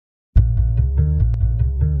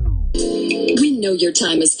know your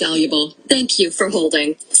time is valuable. Thank you for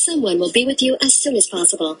holding. Someone will be with you as soon as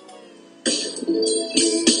possible.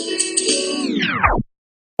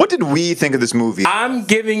 What did we think of this movie? I'm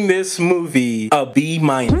giving this movie a B-.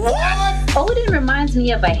 What? Odin reminds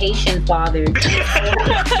me of a Haitian father.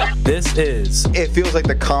 This is. It feels like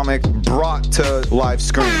the comic brought to live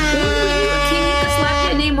screen. Slap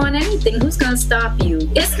your name on anything. Who's gonna stop you?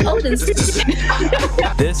 It's Odin's.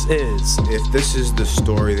 This is. If this is the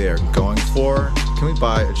story they are going for, can we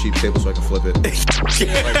buy a cheap table so I can flip it?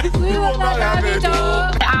 We will not have it,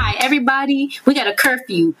 dog. Alright, everybody, we got a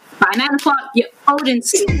curfew. By 9 o'clock, you're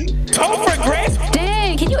Odin's. Dang,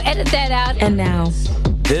 can you edit that out? And now,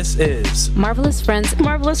 This is. Marvelous Friends.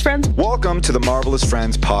 Marvelous Friends. Welcome to the Marvelous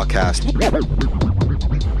Friends podcast.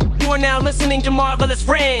 You are now listening to Marvelous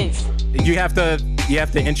Friends. You have to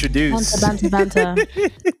introduce. Banta.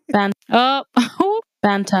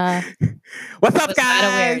 Banta. What's up,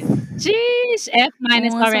 guys? Jeez, F-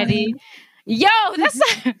 already. Yo, that's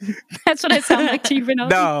what I sound like to you, Ronaldo.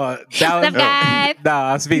 No, that was no.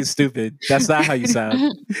 I was being stupid. That's not how you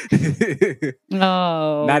sound.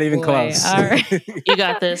 Oh, not even boy. close. All right. You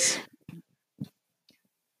got this.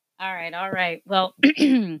 All right. Well,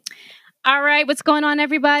 all right. What's going on,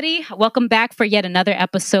 everybody? Welcome back for yet another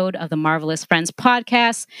episode of the Marvelous Friends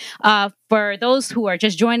podcast. For those who are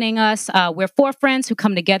just joining us, we're four friends who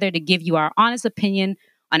come together to give you our honest opinion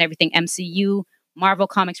on everything MCU, Marvel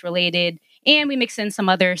Comics related, and we mix in some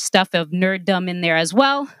other stuff of nerddom in there as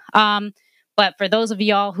well. But for those of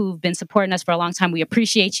y'all who've been supporting us for a long time, we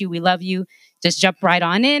appreciate you. We love you. Just jump right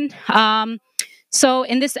on in. So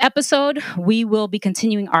in this episode, we will be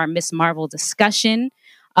continuing our Miss Marvel discussion.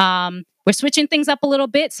 We're switching things up a little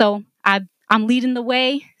bit, so I'm leading the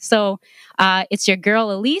way. So it's your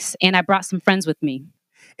girl Elise, and I brought some friends with me.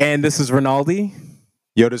 And this is Rinaldi.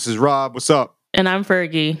 Yo, this is Rob. What's up? And I'm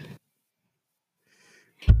Fergie.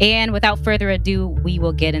 And without further ado, we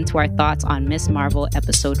will get into our thoughts on Miss Marvel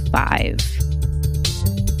Episode 5.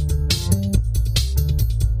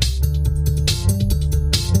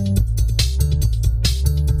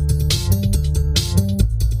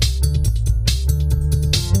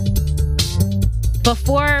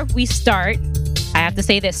 Before we start, I have to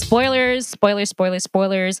say this. Spoilers. I'm going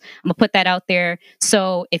to put that out there.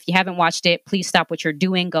 So if you haven't watched it, please stop what you're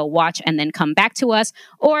doing, go watch, and then come back to us.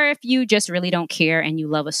 Or if you just really don't care and you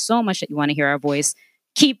love us so much that you want to hear our voice,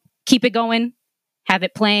 keep it going, have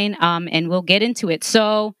it playing, and we'll get into it.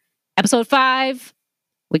 So episode 5,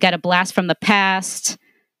 we got a blast from the past.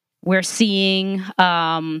 We're seeing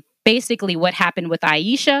basically what happened with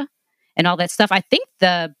Aisha and all that stuff. I think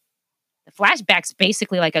the flashback's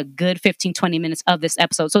basically like a good 15-20 minutes of this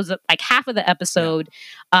episode, so it's like half of the episode.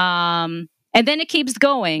 And then it keeps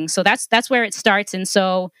going, so that's where it starts. And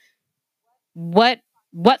so what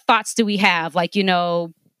thoughts do we have? Like, you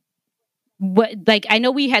know, what, like, I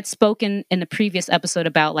know we had spoken in the previous episode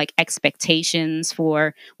about like expectations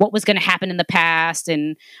for what was going to happen in the past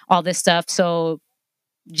and all this stuff. So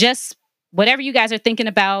just whatever you guys are thinking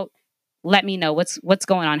about, let me know what's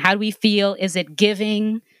going on. How do we feel? Is it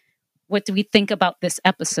giving? What do we think about this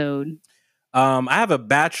episode? I have a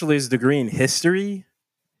bachelor's degree in history.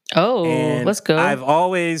 Oh, and let's go. I've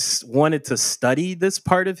always wanted to study this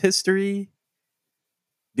part of history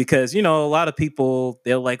because, you know, a lot of people,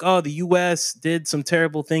 they're like, oh, the U.S. did some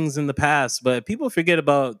terrible things in the past, but people forget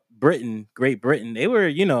about Britain, Great Britain. They were,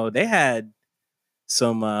 you know, they had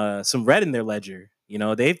some red in their ledger. You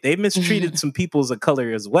know, they mistreated some peoples of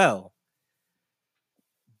color as well.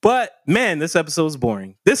 But man, this episode was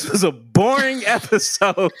boring. This was a boring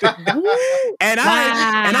episode. and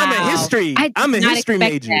I'm a history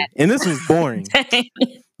major. And this was boring.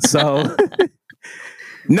 So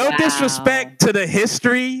no disrespect to the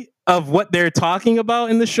history of what they're talking about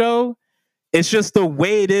in the show. It's just the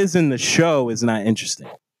way it is in the show is not interesting.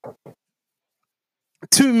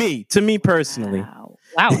 To me personally.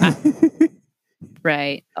 Wow.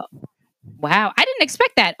 Right. Oh. Wow. I didn't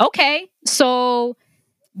expect that. Okay. So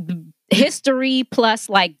history plus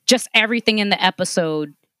like just everything in the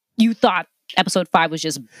episode, you thought episode 5 was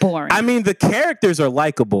just boring. I mean, the characters are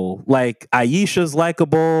likable. Like Aisha's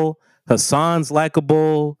likable, Hassan's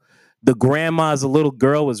likable, the grandma's a little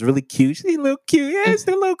girl was really cute. She's a little cute. Yes,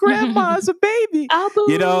 the little grandma's a baby. Abu.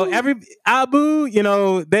 You know, Abu, you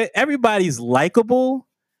know, everybody's likable,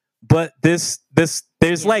 but there's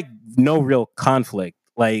like no real conflict.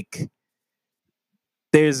 Like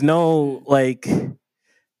there's no like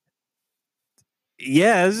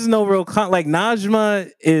there's no real like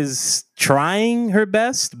Najma is trying her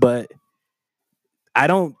best, but I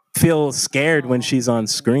don't feel scared when she's on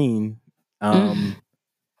screen.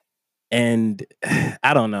 And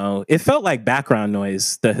I don't know. It felt like background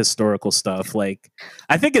noise, the historical stuff. Like,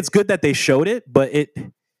 I think it's good that they showed it, but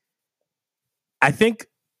I think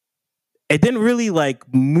it didn't really like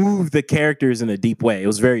move the characters in a deep way. It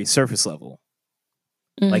was very surface level.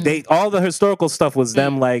 Like all the historical stuff was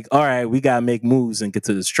them like, all right, we gotta make moves and get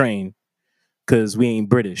to this train because we ain't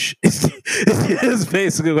British. It's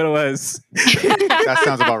basically what it was. That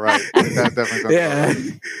sounds about right. That definitely sounds about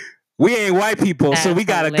right. We ain't white people, so we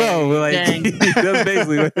gotta go. Like that's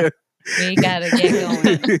basically what we gotta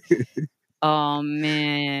get going. Oh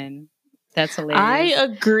man. That's hilarious. I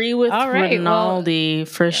agree with Rinaldi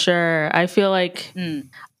for sure. I feel like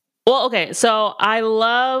well, okay, so I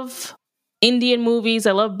love Indian movies.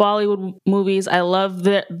 I love Bollywood movies. I love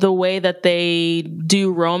the way that they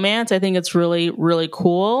do romance. I think it's really, really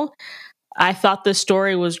cool. I thought the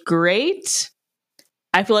story was great.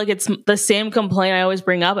 I feel like it's the same complaint I always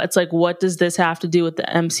bring up. It's like, what does this have to do with the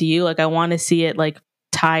MCU? Like, I want to see it like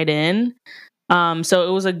tied in. So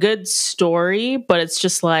it was a good story, but it's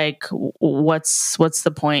just like, what's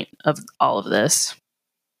the point of all of this?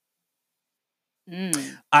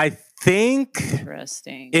 I think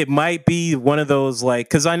interesting. It might be one of those like,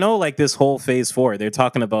 because I know like this whole phase 4, they're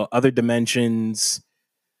talking about other dimensions,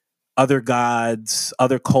 other gods,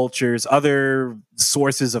 other cultures, other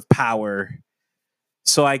sources of power.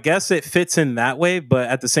 So I guess it fits in that way, but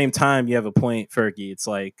at the same time, you have a point, Fergie. It's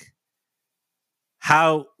like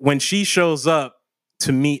how when she shows up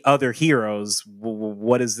to meet other heroes,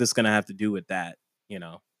 what is this going to have to do with that? You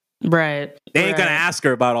know, right? They ain't going to ask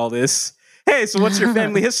her about all this. Hey, so what's your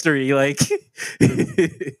family history like?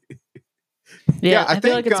 Yeah, I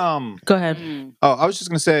think. Like go ahead. Oh, I was just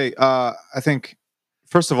going to say. I think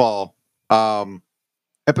first of all,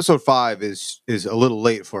 episode 5 is a little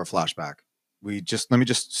late for a flashback. Let me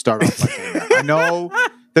just start off by saying that. I know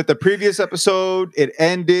that the previous episode, it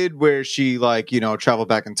ended where she traveled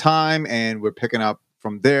back in time, and we're picking up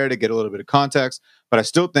from there to get a little bit of context. But I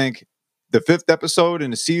still think the 5th episode in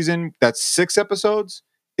the season, that's 6 episodes,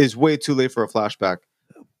 is way too late for a flashback.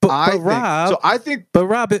 But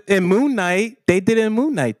Rob, in Moon Knight, they did it in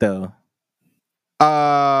Moon Knight though.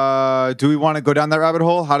 Do we want to go down that rabbit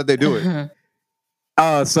hole? How did they do it?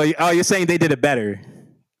 You're saying they did it better?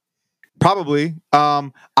 Probably.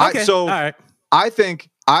 All right. I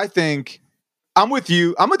think I'm with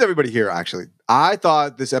you. I'm with everybody here, actually. I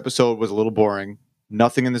thought this episode was a little boring.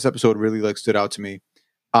 Nothing in this episode really stood out to me.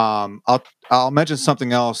 I'll mention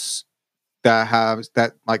something else because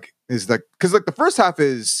the first half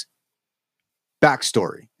is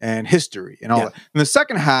backstory and history and all that. And the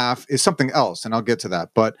second half is something else, and I'll get to that.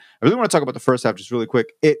 But I really want to talk about the first half just really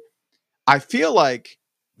quick. I feel like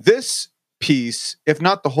this piece, if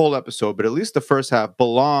not the whole episode, but at least the first half,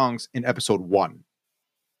 belongs in episode 1.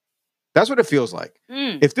 That's what it feels like.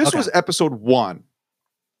 If this was episode 1,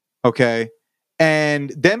 okay,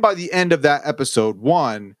 and then by the end of that episode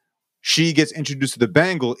 1, she gets introduced to the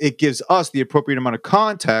bangle, it gives us the appropriate amount of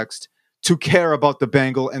context to care about the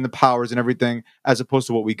bangle and the powers and everything, as opposed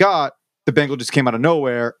to what we got. The bangle just came out of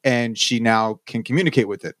nowhere, and she now can communicate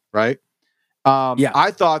with it, right? I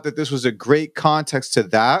thought that this was a great context to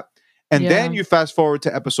that. And then you fast forward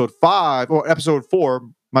to episode 5 or episode 4,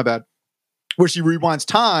 my bad, where she rewinds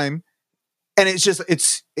time, and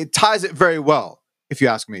it ties it very well, if you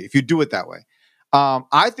ask me, if you do it that way.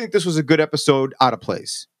 I think this was a good episode out of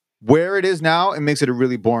place. Where it is now, it makes it a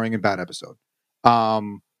really boring and bad episode. That's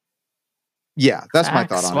my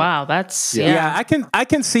thought on it. Wow, that's I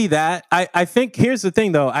can see that. I think here's the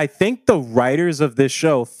thing though. I think the writers of this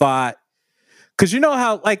show thought, because you know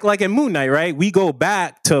how like in Moon Knight, right? We go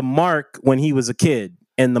back to Mark when he was a kid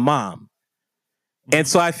and the mom. And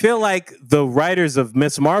so I feel like the writers of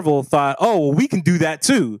Miss Marvel thought, oh, well, we can do that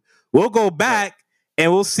too. We'll go back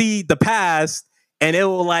and we'll see the past, and it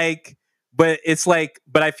will but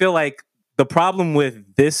I feel like the problem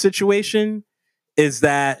with this situation is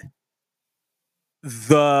that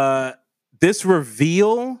this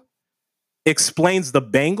reveal explains the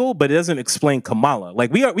bangle, but it doesn't explain Kamala.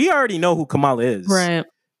 Like we already know who Kamala is, right?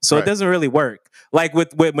 So it doesn't really work. Like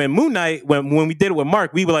with when Moon Knight, when we did it with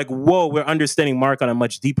Mark, we were like, whoa, we're understanding Mark on a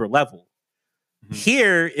much deeper level.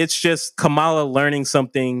 Here, it's just Kamala learning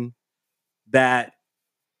something that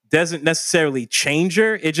doesn't necessarily change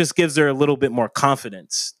her. It just gives her a little bit more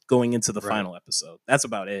confidence going into the final episode. That's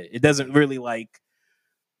about it. It doesn't really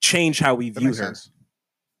change how we view her.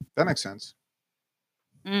 That makes sense.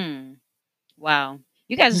 Wow.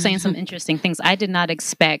 You guys are saying some interesting things. I did not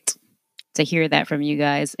expect to hear that from you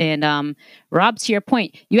guys. And Rob, to your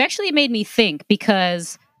point, you actually made me think,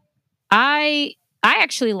 because I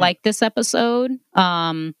actually like this episode.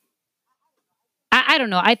 I don't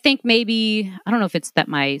know. I think maybe, I don't know if it's that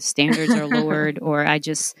my standards are lowered or I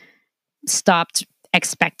just stopped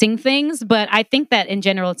expecting things, but I think that in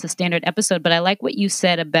general it's a standard episode. But I like what you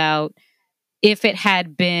said about if it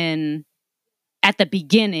had been at the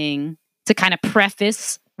beginning to kind of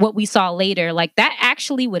preface what we saw later, like that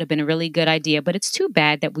actually would have been a really good idea. But it's too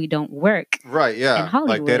bad that we don't work. Right, yeah. In Hollywood,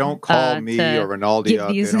 like they don't call me or Rinaldi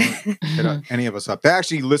up. These... They don't hit any of us up. They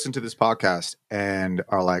actually listen to this podcast and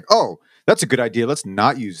are like, oh, that's a good idea. Let's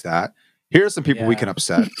not use that. Here are some people we can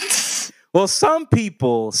upset. Well, some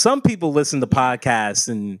people listen to podcasts,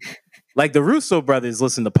 and like the Russo brothers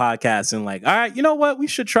listen to podcasts and like, all right, you know what? We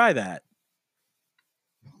should try that.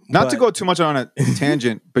 Not to go too much on a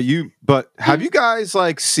tangent, but have you guys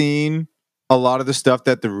like seen a lot of the stuff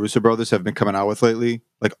that the Russo brothers have been coming out with lately?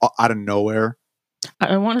 Like out of nowhere?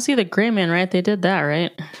 I want to see the Gray Man, right? They did that,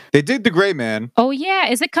 right? They did the Gray Man. Oh yeah,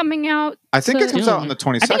 is it coming out? I think it comes out on the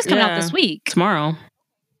 22nd. I think it's coming out this week. Tomorrow.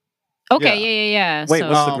 Okay, yeah. Wait,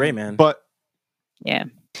 what's the Gray Man? But yeah.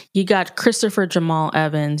 You got Christopher Jamal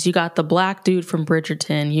Evans. You got the black dude from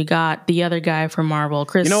Bridgerton. You got the other guy from Marvel,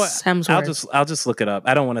 Chris Hemsworth. I'll just look it up.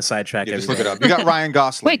 I don't want to sidetrack. Just look it up. You got Ryan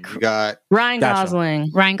Gosling. Wait, you got Ryan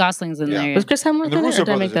Gosling. Ryan Gosling's in there. Was Chris Hemsworth in it? Or did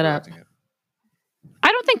I make that up?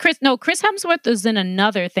 I don't think Chris Hemsworth was in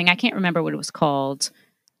another thing. I can't remember what it was called,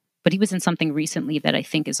 but he was in something recently that I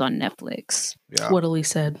think is on Netflix. Yeah. What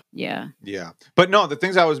said. Yeah. Yeah. But no, the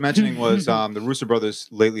things I was mentioning was the Russo brothers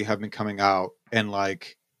lately have been coming out and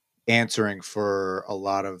like answering for a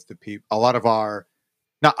lot of the people, a lot of our,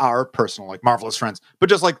 not our personal, like Marvelous friends, but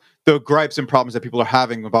just like the gripes and problems that people are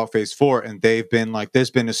having about Phase 4. And they've been like,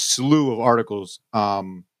 there's been a slew of articles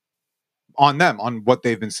on them, on what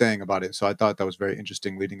they've been saying about it. So I thought that was very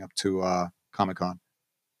interesting leading up to Comic-Con.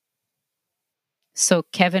 So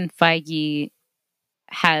Kevin Feige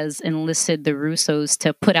has enlisted the Russos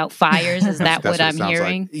to put out fires. Is that what I'm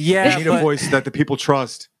hearing? Like. Yeah, they need a voice that the people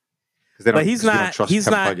trust. But he's not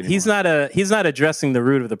addressing the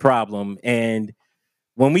root of the problem. And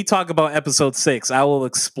when we talk about episode 6, I will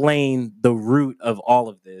explain the root of all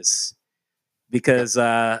of this, because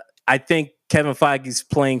I think Kevin Feige's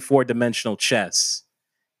playing 4-dimensional chess,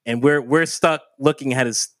 and we're stuck looking at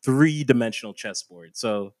his 3-dimensional chessboard.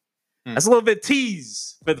 So that's a little bit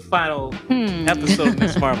tease for the final episode of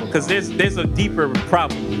Miss Marvel, because there's a deeper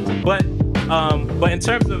problem. But in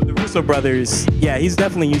terms of the Russo brothers, yeah, he's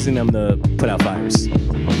definitely using them to put out fires.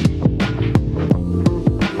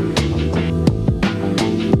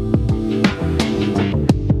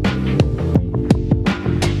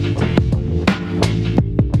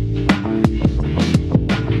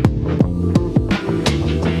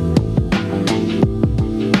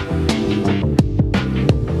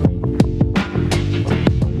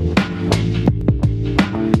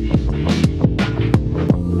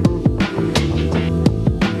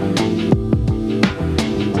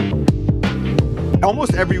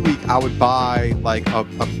 Almost every week I would buy like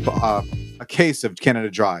a case of Canada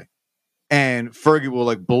Dry, and Fergie will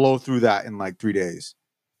like blow through that in like 3 days.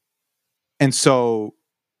 And so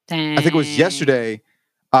I think it was yesterday,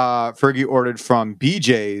 Fergie ordered from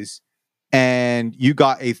BJ's, and you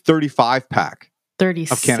got a 35 pack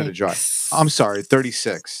 36 of Canada Dry. I'm sorry,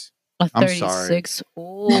 36. A 36.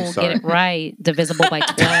 Oh, get it right. Divisible by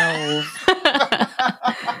 12.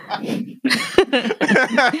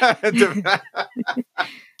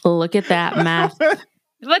 Look at that math.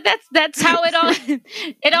 But that's how it all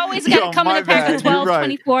it always got to come in a pack of 12,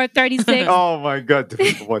 24, 36. Oh my god,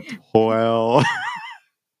 what 12?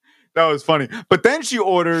 That was funny. But then she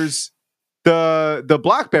orders the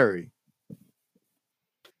blackberry.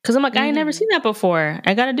 Cuz I'm like, I ain't never seen that before.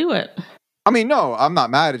 I got to do it. I mean, no, I'm not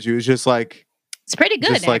mad at you. It's just like it's pretty good,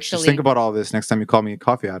 just like, actually. Just think about all this next time you call me a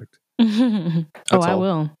coffee addict. I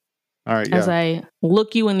will. All right, as I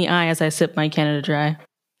look you in the eye as I sip my Canada Dry.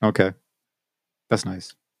 Okay. That's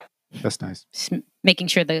nice. That's nice. Just making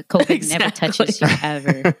sure the COVID never touches you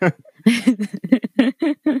ever.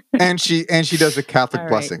 and she does a Catholic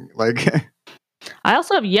blessing. Like I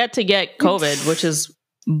also have yet to get COVID, which is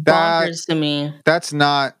bonkers to me. That's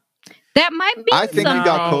not. That might be. I think you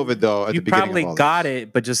got COVID though at the beginning. You probably got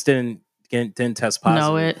it, but just didn't test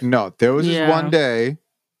positive. No, there was this one day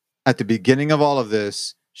at the beginning of all of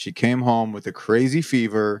this. She came home with a crazy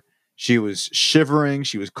fever. She was shivering.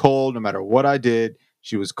 She was cold. No matter what I did,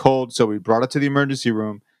 she was cold. So we brought her to the emergency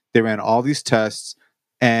room. They ran all these tests,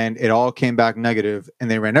 and it all came back negative. And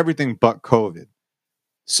they ran everything but COVID.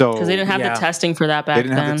 So because they didn't have the testing for that back then. They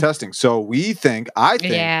didn't have the testing. So I think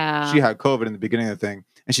she had COVID in the beginning of the thing,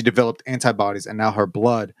 and she developed antibodies, and now her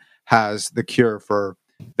blood has the cure for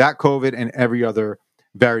that COVID and every other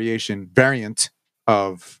variant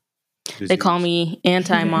of disease. They call me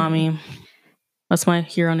anti-mommy. That's my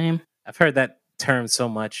hero name. I've heard that term so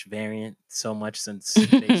much since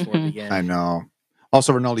Phase 4 began. I know.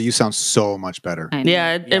 Also, Ronaldo, you sound so much better.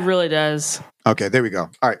 Yeah, it really does. Okay, there we go.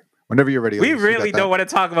 All right. Whenever you're ready. We really don't want to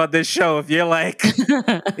talk about this show if you're like,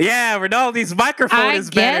 yeah, Ronaldo's microphone is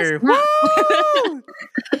better. Woo!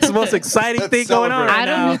 It's the most exciting thing going on right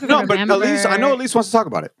now. No, but Elise, I know Elise wants to talk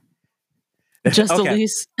about it. Just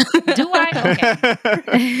Elise. Do I?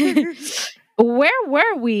 Okay. Where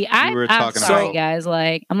were we? I'm sorry, guys.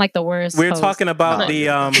 Like, I'm like the worst. We were talking about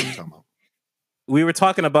we were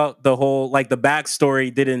talking about the whole, like, the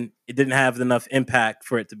backstory didn't have enough impact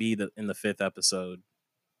for it to be in the 5th episode.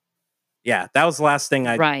 Yeah, that was the last thing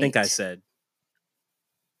I think I said.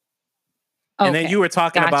 Okay. And then you were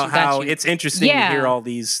talking about how it's interesting to hear all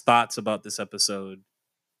these thoughts about this episode,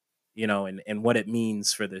 you know, and what it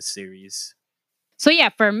means for this series. So yeah,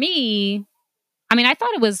 for me, I mean, I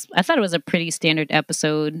thought it was a pretty standard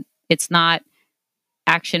episode. It's not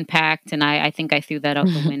action packed, and I think I threw that out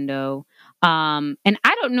the window. And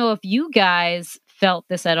I don't know if you guys felt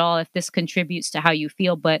this at all, if this contributes to how you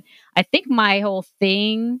feel, but I think my whole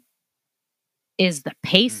thing is the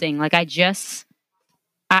pacing. Like, I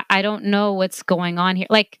don't know what's going on here.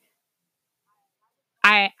 Like,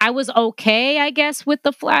 I was okay, I guess, with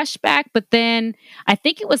the flashback, but then I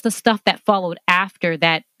think it was the stuff that followed after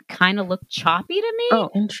that kind of looked choppy to me. Oh,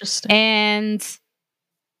 interesting. And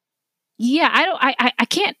yeah, I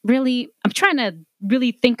can't really, I'm trying to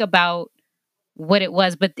really think about what it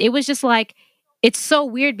was, but it was just like, it's so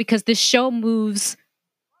weird because this show moves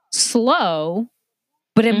slow,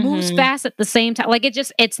 but it moves fast at the same time. Like,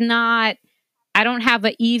 it's not, I don't have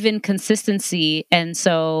an even consistency. And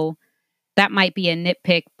so that might be a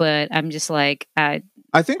nitpick, but I'm just like, I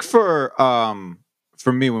think for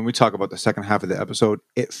me, when we talk about the second half of the episode,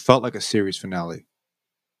 it felt like a series finale.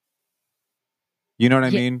 You know what I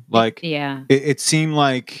mean? Like, it seemed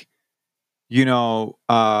like, you know,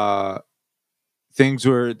 things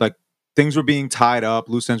were being tied up,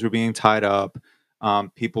 loose ends were being tied up.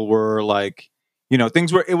 People were like, you know,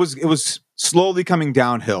 it was slowly coming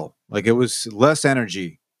downhill. Like, it was less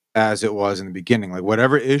energy as it was in the beginning. Like,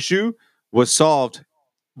 whatever issue was solved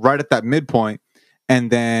right at that midpoint.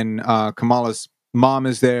 And then Kamala's mom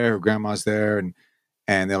is there, her grandma's there,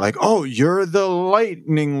 and they're like, "Oh, you're the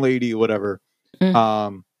lightning lady," whatever.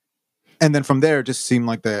 And then from there, it just seemed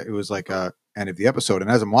like that it was like a end of the episode.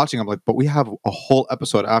 And as I'm watching, I'm like, but we have a whole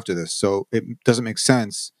episode after this, so it doesn't make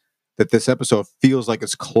sense that this episode feels like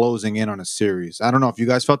it's closing in on a series. I don't know if you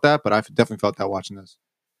guys felt that, but I definitely felt that watching this.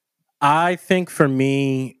 I think for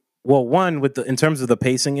me, well, one, in terms of the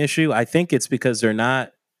pacing issue, I think it's because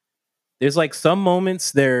there's like some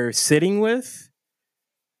moments they're sitting with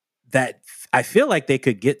that I feel like they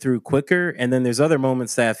could get through quicker. And then there's other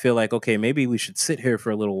moments that I feel like, okay, maybe we should sit here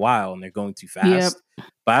for a little while, and they're going too fast. Yep.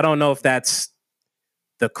 But I don't know if that's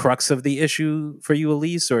the crux of the issue for you,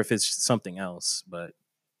 Elise, or if it's something else. But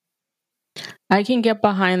I can get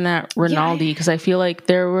behind that, Rinaldi, because I feel like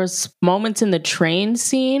there was moments in the train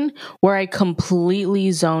scene where I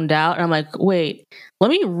completely zoned out. And I'm like, wait, let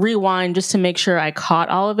me rewind just to make sure I caught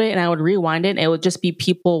all of it. And I would rewind it, and it would just be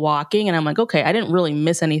people walking. And I'm like, okay, I didn't really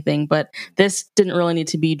miss anything, but this didn't really need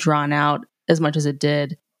to be drawn out as much as it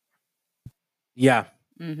did. Yeah.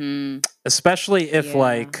 Especially if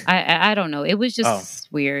like... I don't know. It was just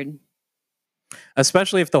weird.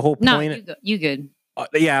 Especially if the whole point... No, you good.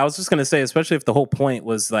 Yeah, I was just going to say, especially if the whole point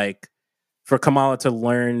was like for Kamala to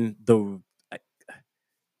learn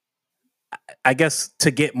I guess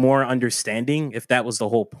to get more understanding. If that was the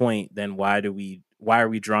whole point, then why are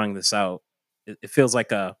we drawing this out? It feels like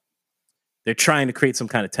they're trying to create some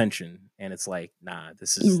kind of tension, and it's like, nah,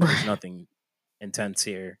 there's nothing intense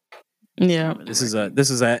here. Yeah, this is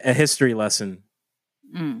a history lesson.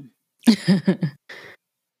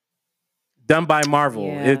 Done by Marvel.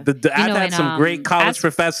 Yeah. I've had some great college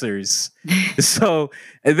professors. So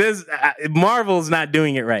this Marvel's not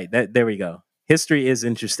doing it right. There we go. History is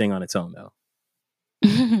interesting on its own, though.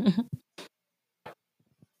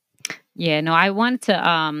 Yeah, no, I wanted to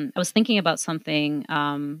I was thinking about something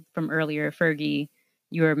from earlier, Fergie.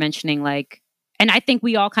 You were mentioning, like, and I think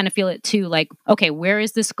we all kind of feel it too, like, okay, where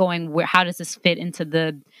is this going? How does this fit into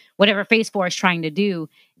the whatever Phase 4 is trying to do?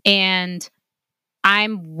 And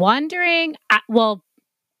I'm wondering,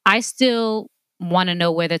 I still want to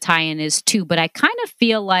know where the tie-in is too, but I kind of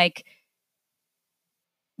feel like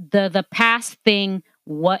the past thing,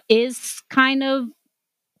 what is kind of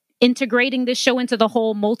integrating this show into the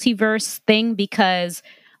whole multiverse thing, because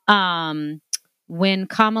when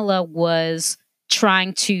Kamala was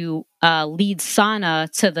trying to lead Sana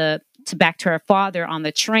to back to her father on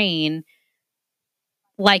the train.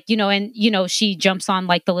 Like, you know, and, you know, she jumps on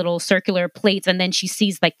like the little circular plates and then she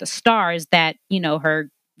sees like the stars that, you know,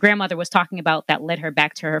 her grandmother was talking about that led her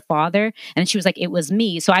back to her father. And she was like, it was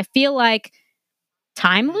me. So I feel like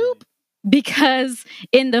time loop, because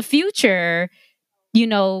in the future, you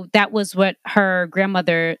know, that was what her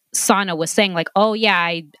grandmother Sana was saying, like, oh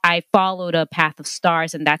yeah, I followed a path of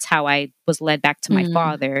stars and that's how I was led back to my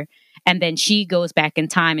father. And then she goes back in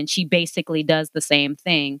time and she basically does the same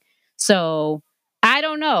thing. So I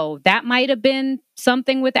don't know. That might have been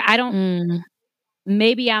something with it. I don't.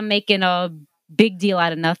 Maybe I'm making a big deal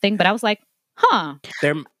out of nothing, but I was like, huh.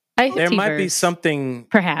 There might be something.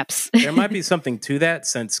 Perhaps there might be something to that,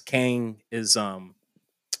 since Kang is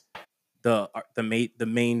the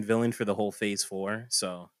main villain for the whole Phase 4.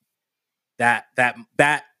 So that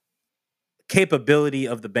capability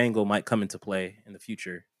of the bangle might come into play in the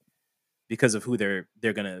future because of who they're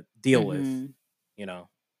gonna deal with. You know.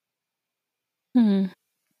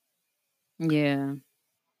 Yeah.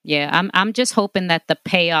 I'm just hoping that the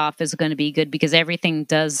payoff is going to be good, because everything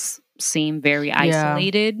does seem very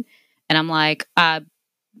isolated, and I'm like,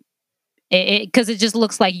 because it just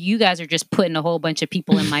looks like you guys are just putting a whole bunch of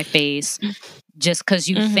people in my face, just because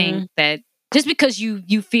you think that, just because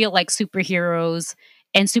you feel like superheroes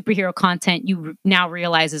and superhero content you now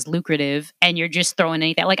realize is lucrative, and you're just throwing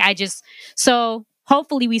anything. Like so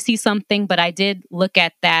hopefully we see something, but I did look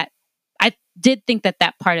at that. I did think that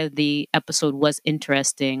part of the episode was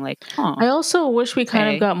interesting. Like, I also wish we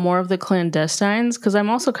kind of got more of the clandestines, because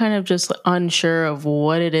I'm also kind of just unsure of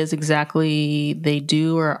what it is exactly they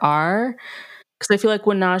do or are. Because I feel like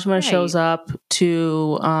when Najma shows up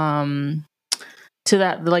to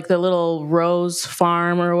that, like the little rose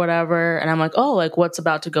farm or whatever, and I'm like, oh, like what's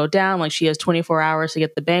about to go down? Like she has 24 hours to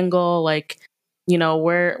get the bangle. Like, you know,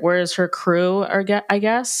 where is her crew, I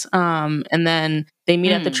guess? And then they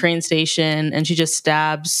meet at the train station and she just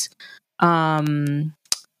stabs, Najma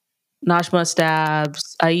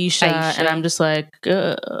stabs Aisha. And I'm just like,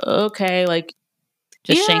 okay, like,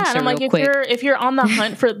 just shanks her and I'm like, if you're on the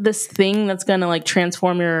hunt for this thing that's gonna like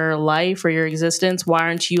transform your life or your existence, why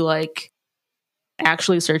aren't you like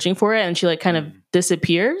actually searching for it? And she like kind of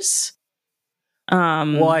disappears.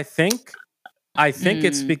 Well, I think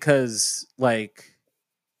it's because like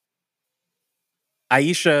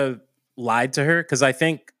Aisha lied to her, because I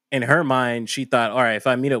think in her mind she thought, all right, if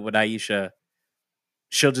I meet up with Aisha,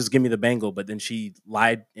 she'll just give me the bangle. But then she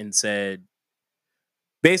lied and said,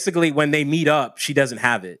 basically, when they meet up, she doesn't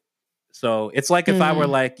have it. So it's like if I were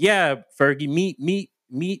like, yeah, Fergie,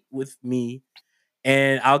 meet with me,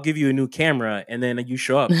 and I'll give you a new camera, and then you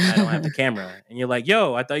show up and I don't have the camera, and you're like,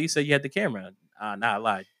 yo, I thought you said you had the camera. Nah, I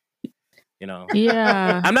lied. You know,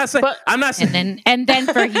 I'm not saying. And then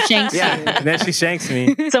Fergie shanks you. And then she shanks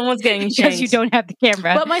me. Someone's getting shanked because you don't have the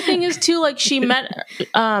camera. But my thing is too, like she met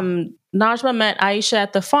Najma met Aisha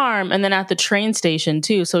at the farm and then at the train station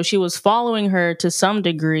too. So she was following her to some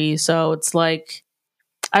degree. So it's like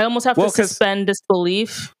I almost have to suspend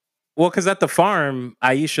disbelief. Well, because at the farm,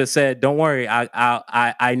 Aisha said, "Don't worry,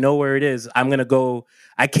 I know where it is. I'm gonna go.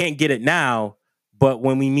 I can't get it now, but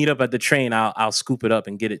when we meet up at the train, I'll scoop it up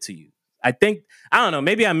and get it to you." I don't know,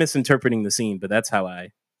 maybe I'm misinterpreting the scene, but that's how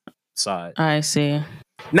I saw it. I see.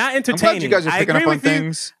 Not entertaining. I'm glad you guys are picking up on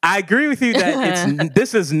things. I agree with you that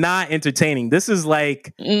this is not entertaining. This is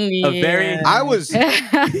like a very... I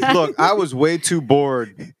was way too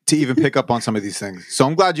bored to even pick up on some of these things. So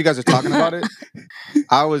I'm glad you guys are talking about it.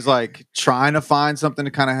 I was like trying to find something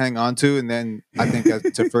to kind of hang on to. And then I think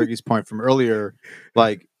to Fergie's point from earlier,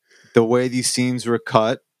 like the way these scenes were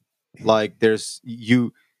cut, like there's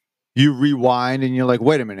you rewind and you're like,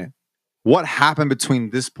 wait a minute, what happened between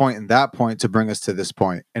this point and that point to bring us to this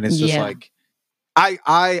point? And it's just like,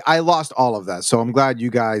 I lost all of that. So I'm glad you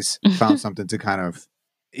guys found something to kind of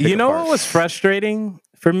You know what was frustrating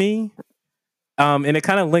for me? And it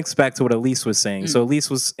kind of links back to what Elise was saying. So Elise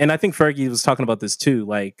was, and I think Fergie was talking about this too,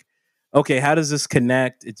 like, okay, how does this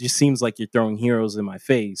connect? It just seems like you're throwing heroes in my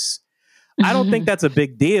face. I don't think that's a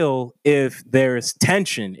big deal if there's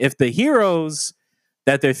tension. If the heroes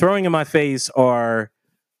that they're throwing in my face are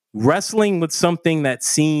wrestling with something that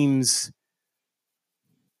seems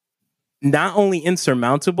not only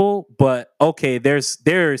insurmountable, but okay, there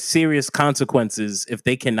are serious consequences if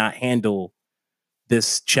they cannot handle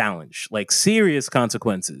this challenge, like serious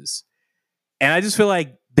consequences. And I just feel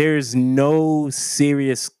like there's no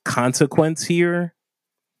serious consequence here.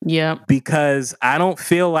 Yeah. Because I don't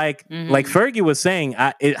feel like Fergie was saying,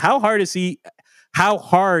 how hard is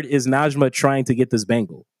Najma trying to get this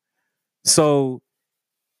bangle? So,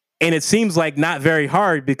 and it seems like not very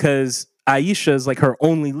hard because Aisha is like her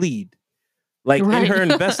only lead. Like in her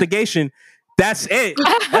investigation, that's it.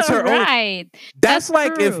 That's her right. own. That's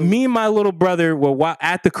like true. if me and my little brother were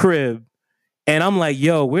at the crib and I'm like,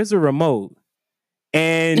 yo, where's the remote?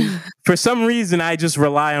 And for some reason, I just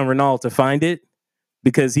rely on Renald to find it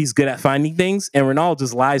because he's good at finding things. And Renald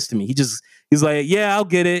just lies to me. He's like, yeah, I'll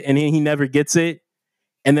get it. And he never gets it.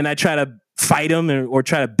 And then I try to fight him or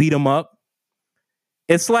try to beat him up.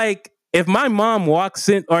 It's like if my mom walks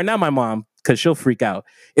in, or not my mom, because she'll freak out.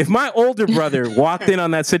 If my older brother walked in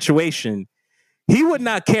on that situation, he would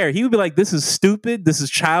not care. He would be like, this is stupid. This is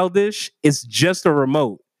childish. It's just a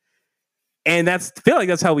remote. And I feel like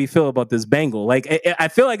that's how we feel about this bangle. Like, I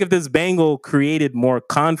feel like if this bangle created more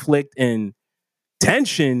conflict and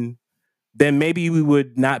tension, then maybe we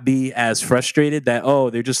would not be as frustrated that, oh,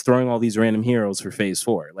 they're just throwing all these random heroes for phase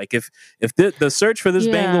 4. Like if the search for this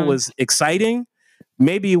bangle was exciting,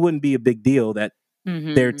 maybe it wouldn't be a big deal that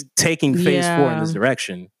they're taking phase 4 in this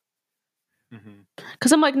direction.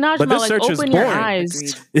 Because I'm like, Najma, like, open your eyes.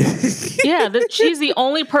 She's the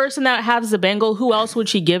only person that has the bangle. Who else would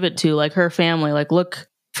she give it to? Like her family. Like, look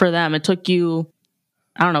for them. It took you,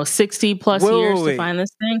 I don't know, 60 plus years to find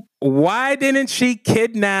this thing. Why didn't she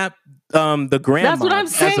kidnap the grandma? That's what I'm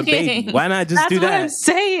saying. As a baby? Why not just do that? That's what I'm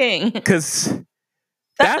saying. Because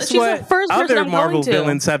that's what other Marvel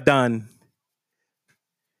villains have done.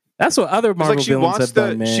 That's what other Marvel villains have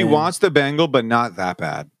done, man. She wants the bangle, but not that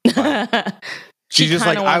bad. She's just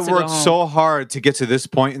like, I worked so hard to get to this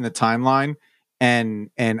point in the timeline, and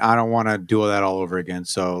I don't want to do that all over again.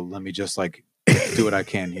 So let me just like do what I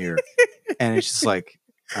can here. And it's just like,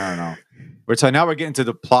 I don't know. Now we're getting to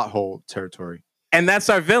the plot hole territory. And that's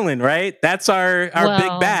our villain, right? That's our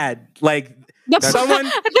big bad. Like someone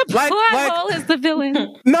the plot hole is the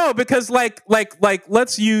villain. No, because like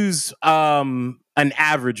let's use an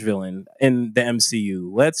average villain in the MCU.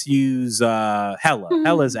 Let's use Hela.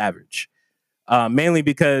 Hela's average. Mainly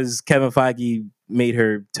because Kevin Feige made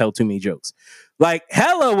her tell too many jokes. Like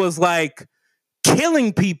Hela was like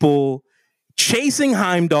killing people, chasing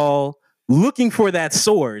Heimdall, looking for that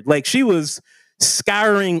sword. Like she was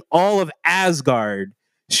scouring all of Asgard.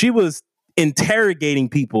 She was interrogating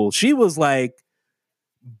people. She was like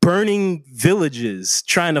burning villages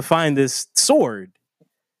trying to find this sword.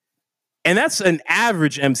 And that's an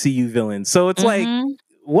average MCU villain. So it's like,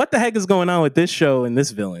 what the heck is going on with this show and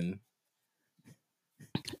this villain?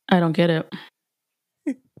 I don't get it.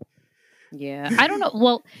 Yeah, I don't know.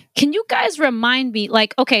 Well, can you guys remind me?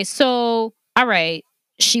 Like, okay, so all right,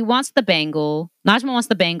 she wants the bangle. Najma wants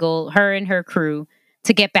the bangle. Her and her crew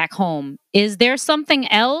to get back home. Is there something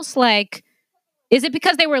else? Like, is it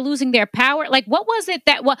because they were losing their power? Like, what was it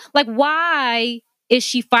that? Like, why is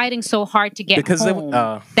she fighting so hard to get home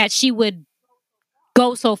that she would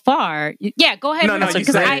go so far? Yeah, go ahead. No,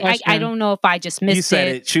 because I don't know if I just missed it. You said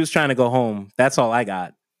it. She was trying to go home. That's all I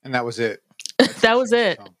got. And that was it. That was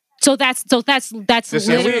it. So that's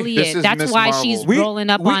literally it. That's why she's rolling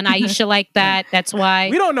up on Aisha like that. That's why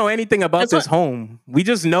we don't know anything about this home. We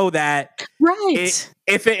just know that if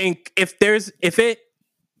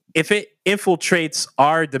it infiltrates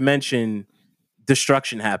our dimension,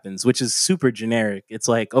 destruction happens, which is super generic. It's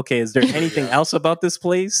like, okay, is there anything else about this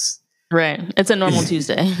place? Right. It's a normal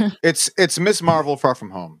Tuesday. It's Miss Marvel Far From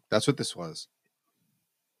Home. That's what this was.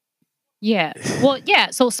 Yeah. Well,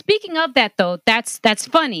 yeah. So speaking of that, though, that's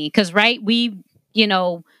funny because, right, we, in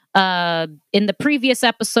the previous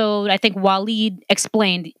episode, I think Waleed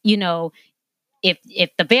explained, if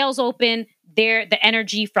the veil's open, the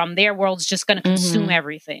energy from their world is just going to consume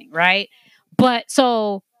everything, right? But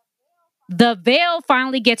so the veil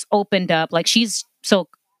finally gets opened up. Like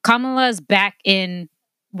Kamala's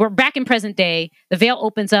we're back in present day. The veil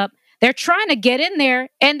opens up. They're trying to get in there,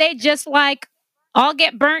 and they just like all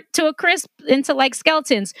get burnt to a crisp into like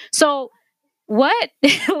skeletons. So what?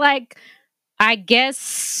 Like, I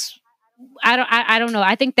guess I don't know.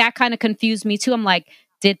 I think that kind of confused me too. I'm like,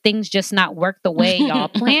 did things just not work the way y'all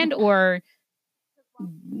planned? Or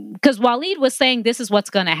because Waleed was saying this is what's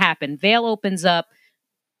going to happen. Veil opens up,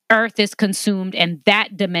 Earth is consumed, and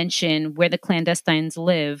that dimension where the clandestines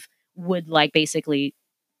live would like basically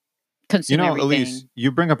consume everything. Elise,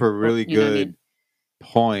 you bring up a really good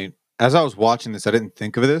point. As I was watching this, I didn't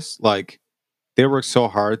think of this. Like, they worked so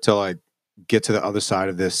hard to like get to the other side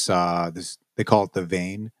of this. They call it the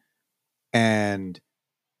vein, and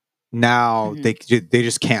now they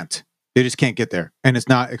just can't. They just can't get there, and it's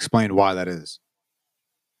not explained why that is.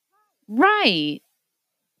 Right.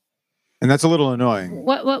 And that's a little annoying.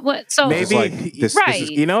 What? So maybe right. This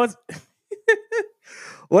is,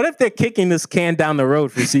 what if they're kicking this can down the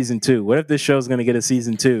road for season 2? What if this show's going to get a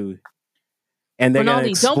season 2? and they're going to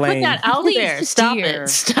explain. Don't put that out there. Stop it.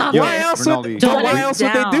 Stop. Why else would they do this?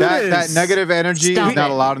 That negative energy is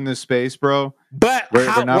not allowed in this space, bro. But we're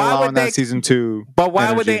not allowing that season 2. But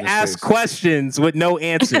why would they ask questions with no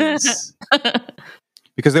answers?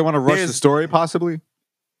 Because they want to rush the story, possibly.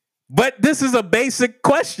 But this is a basic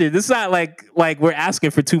question. This is not like we're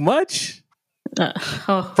asking for too much.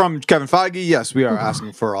 From Kevin Feige, yes, we are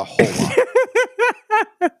asking for a whole lot.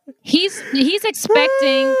 He's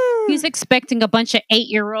expecting a bunch of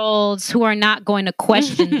 8-year-olds who are not going to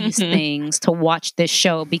question these things to watch this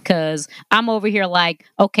show, because I'm over here like,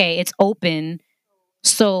 okay, it's open.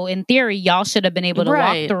 So in theory, y'all should have been able to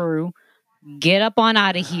walk through, get up on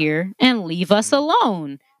out of here, and leave us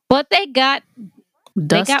alone. But they got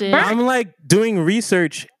dusted. I'm like doing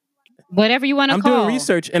research. Whatever you want to call. I'm doing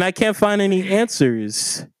research and I can't find any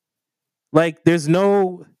answers. Like there's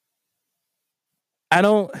no.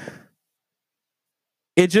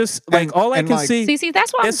 It just like all I can see. See,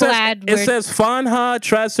 that's why I'm glad. It says Fanha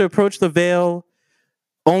tries to approach the veil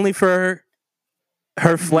only for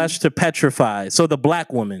her flesh to petrify. So the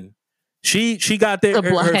black woman, she got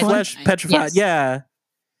her flesh petrified. Yes. Yeah,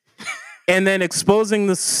 and then exposing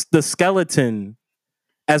the skeleton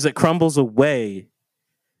as it crumbles away.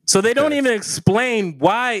 So they don't even explain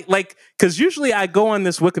why. Like, because usually I go on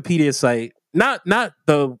this Wikipedia site, not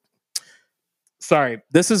the. Sorry,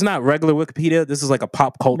 this is not regular Wikipedia. This is like a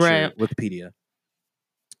pop culture Wikipedia.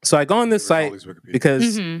 So I go on this site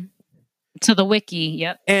because to the wiki,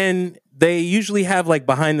 yep. And they usually have like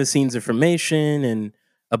behind the scenes information and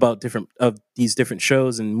about these different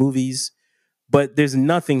shows and movies, but there's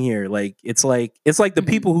nothing here. Like it's like the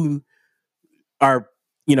people who are,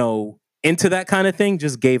 into that kind of thing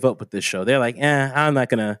just gave up with this show. They're like, I'm not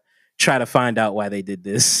gonna try to find out why they did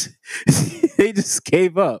this. They just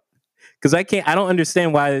gave up. Because I don't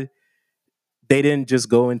understand why they didn't just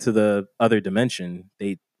go into the other dimension.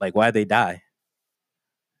 Why'd they die?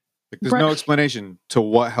 There's no explanation to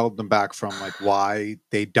what held them back from why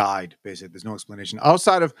they died, basically. There's no explanation.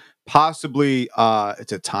 Outside of possibly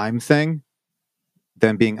it's a time thing,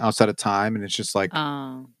 them being outside of time, and it's just it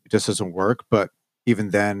just doesn't work. But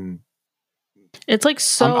even then, it's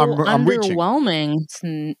so I'm underwhelming.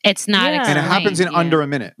 It's not and it happens in under a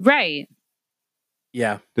minute. Right.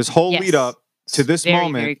 Yeah. This whole lead up to this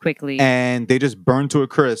moment very quickly. And they just burn to a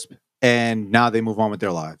crisp and now they move on with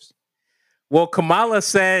their lives. Well, Kamala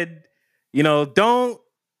said, don't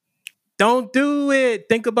do it.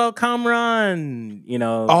 Think about Kamran,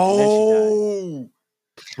 Oh.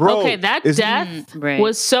 Bro, okay, that death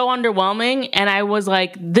was so underwhelming and I was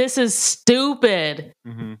like, this is stupid.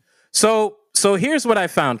 Mm-hmm. So here's what I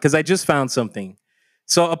found, because I just found something.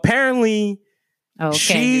 So apparently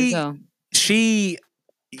she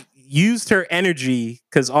used her energy,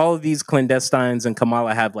 because all of these clandestines and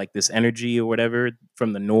Kamala have this energy or whatever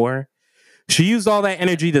from the Noor. She used all that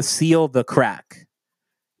energy to seal the crack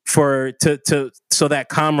so that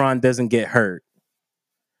Kamran doesn't get hurt.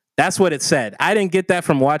 That's what it said. I didn't get that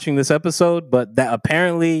from watching this episode, but that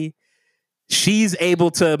apparently she's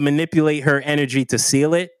able to manipulate her energy to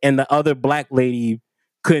seal it, and the other black lady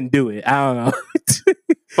couldn't do it. I don't know.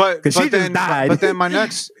 But she just died. But then my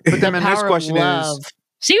next question is,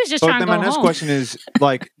 she was just trying to go home. My next question is,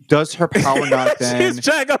 does her power not then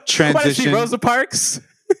transition? What is she, Rosa Parks?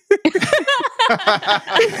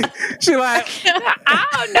 She I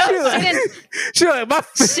don't know.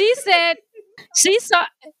 She said she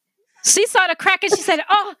saw the crack and she said,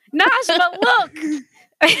 "Oh, Najma, look,"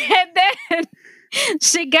 and then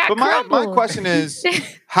she got. But my question is,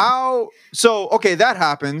 how? So that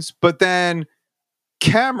happens, but then.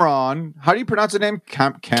 Cameron, how do you pronounce the name?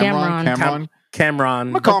 Cameron. Cameron.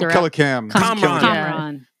 I'm gonna call him Killer Cam.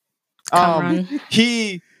 Cameron.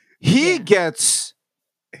 He gets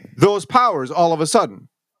those powers all of a sudden,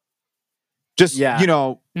 just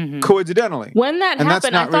coincidentally. When that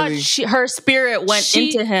happened, I thought her spirit went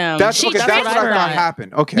into him. That's what I thought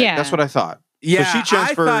happened. Okay, that's what I thought. Yeah, so she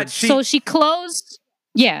transferred. So she closed.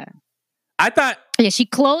 Yeah, I thought. Yeah, she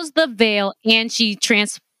closed the veil and she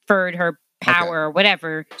transferred her power or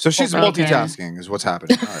whatever. So she's multitasking is what's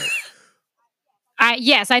happening. All right.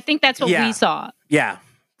 Yes, I think that's what we saw. Yeah.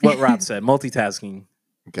 What Rob said, multitasking.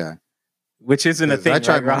 Okay. Which isn't a thing. I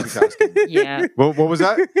tried multitasking. Yeah. What was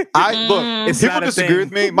that? Look, people disagree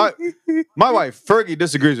with me. My wife, Fergie,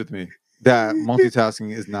 disagrees with me that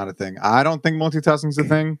multitasking is not a thing. I don't think multitasking is a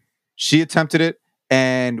thing. She attempted it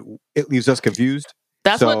and it leaves us confused.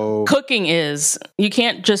 That's what cooking is. You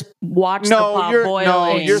can't just watch the pot boiling.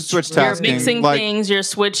 No, you're switch tasking. You're mixing things. You're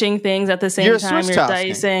switching things at the same time. You're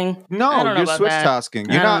dicing. No, you're switch tasking.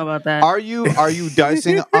 You're not. Know about that. Are you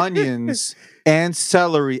dicing onions and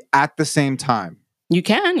celery at the same time? You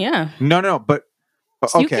can, yeah. No, but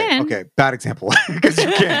okay. Bad example. Because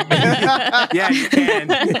you can. Yeah, you can.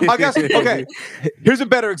 I guess. Okay. Here's a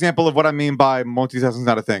better example of what I mean by multitasking is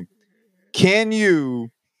not a thing. Can you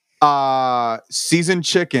season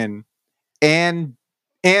chicken and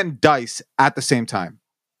dice at the same time?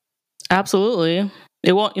 Absolutely.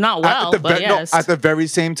 It won't. Not well, but yes. No, at the very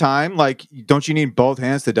same time. Like, don't you need both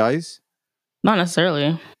hands to dice? Not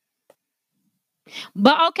necessarily.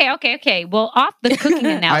 But okay. Well, off the cooking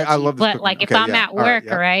analogy, I love this but cooking. like if I'm at work,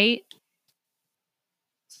 right?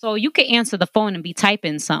 So you can answer the phone and be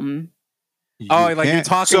typing something. You're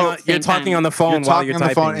talking on the phone while you're typing. On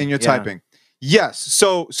the phone and you're typing. Yes.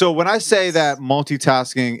 So when I say that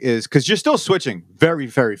multitasking is because you're still switching very,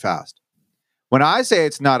 very fast. When I say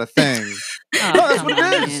it's not a thing, no, that's what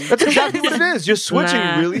it is. That's exactly what it is. You're switching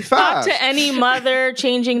really fast. Talk to any mother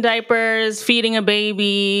changing diapers, feeding a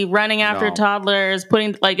baby, running after toddlers,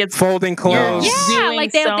 it's folding clothes. Yeah,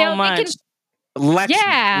 like so much.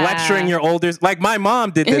 Lecturing your olders. Like my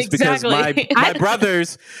mom did this because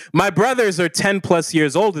my brothers are 10 plus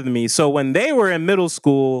years older than me. So when they were in middle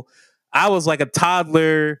school, I was like a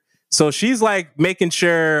toddler. So she's like making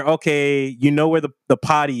sure, okay, you know where the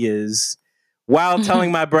potty is, while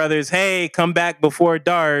telling my brothers, hey, come back before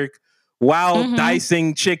dark, while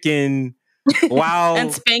dicing chicken, while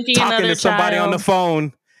and spanking talking to somebody on the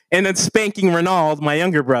phone, and then spanking Renaud, my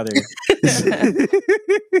younger brother.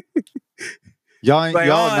 Y'all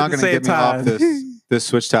are not going to get me off this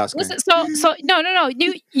switch tasking. So no.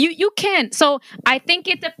 You can. So I think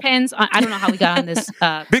it depends on. I don't know how we got on this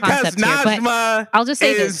because concept here, but I'll just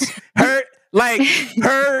say this: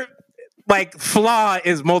 her flaw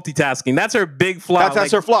is multitasking. That's her big flaw.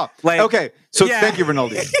 That's her flaw. Okay, so thank you,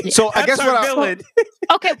 Rinaldi. So I guess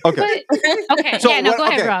Okay. So go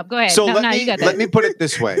ahead, Rob. Go ahead. So let me put it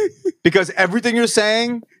this way, because everything you're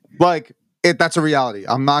saying, that's a reality.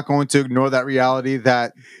 I'm not going to ignore that reality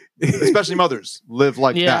that especially mothers live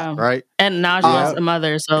like that, right? And Najma's a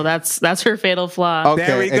mother, so that's her fatal flaw. Okay,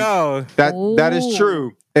 there we go. That is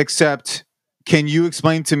true. Except, can you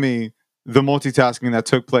explain to me the multitasking that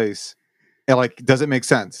took place? And does it make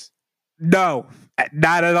sense? No,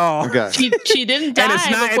 not at all. Okay. She didn't die and it's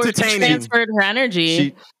not before entertaining. She transferred her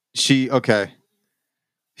energy. She okay.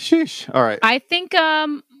 Sheesh. All right. I think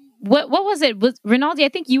what was it? Was Rinaldi? I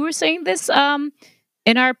think you were saying this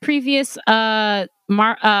in our previous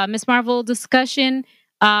Miss Marvel discussion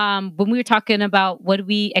when we were talking about what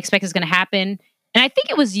we expect is going to happen, and I think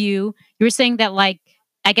it was you. You were saying that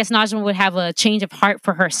I guess Najma would have a change of heart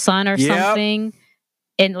for her son or something,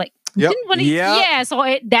 and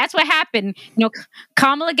so that's what happened.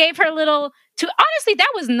 Kamala gave her little. Honestly,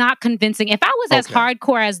 that was not convincing. If I was as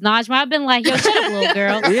hardcore as Najma, I'd been like, "Yo, shut up, little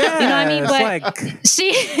girl." Yeah, you know what I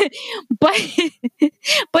mean?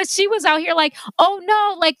 But she was out here like, "Oh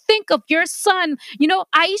no, think of your son.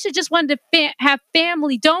 Aisha just wanted to have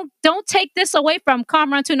family. Don't take this away from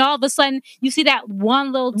Kamran too." And all of a sudden, you see that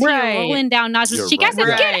one little tear rolling down Najma's cheek. I said,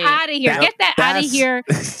 "Get out of here! Get that out of here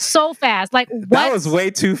so fast!" What? That was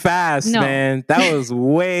way too fast, man. That was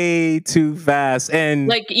way too fast,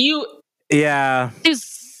 and yeah.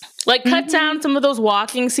 Cut down some of those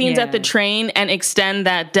walking scenes at the train and extend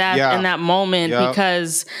that death in that moment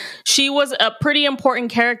because she was a pretty important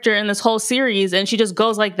character in this whole series and she just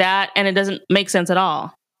goes like that and it doesn't make sense at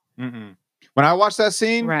all. Mm-mm. When I watched that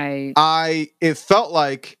scene, it felt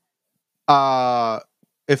like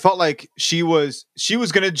she was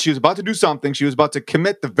about to do something. She was about to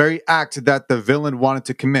commit the very act that the villain wanted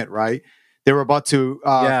to commit, right? They were about to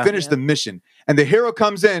finish the mission. And the hero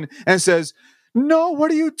comes in and says, "No,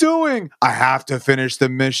 what are you doing? I have to finish the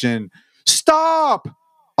mission. Stop!"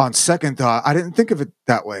 On second thought, I didn't think of it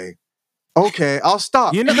that way. Okay, I'll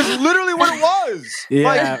stop. That's literally what it was.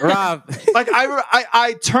 Yeah, Rob.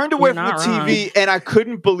 I turned away from the TV and I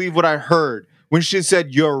couldn't believe what I heard when she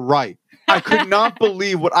said, "You're right." I could not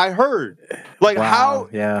believe what I heard. How?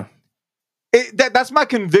 Yeah. That's my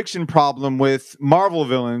conviction problem with Marvel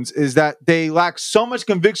villains is that they lack so much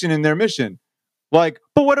conviction in their mission. But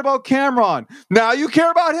what about Cameron? Now you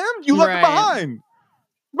care about him? You left him behind.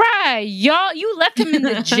 Right. Y'all, you left him in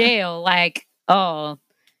the jail. Oh,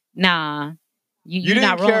 nah. You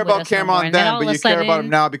didn't care about Cameron then, but you care about him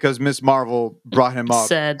now because Miss Marvel brought him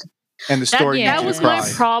up. And the story that was my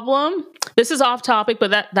problem. This is off topic,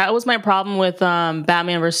 but that was my problem with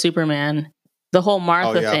Batman vs. Superman. The whole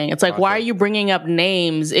Martha thing. It's why are you bringing up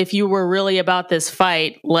names? If you were really about this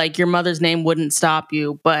fight, your mother's name wouldn't stop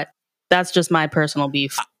you. But that's just my personal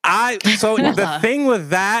beef. So the thing with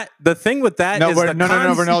that no, is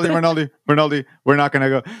Rinaldi, we're not gonna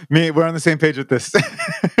go. We're on the same page with this.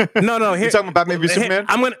 No. You're talking about Batman v Superman.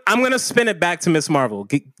 I'm gonna spin it back to Miss Marvel.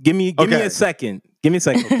 Give me a second. Give me a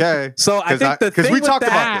second. Okay. So I think the thing we talked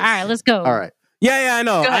about this. All right, let's go. All right. Yeah, I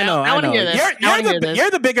know. I want to hear this.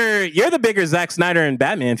 You're the bigger Zack Snyder and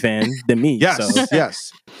Batman fan than me. Yes. So.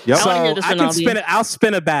 Yes. Yep. So I can spin it. I'll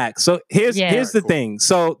spin it back. So here's the thing.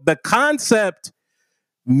 So the concept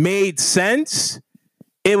made sense.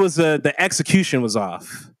 It was the execution was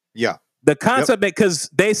off. Yeah. The concept, because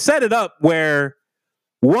they set it up where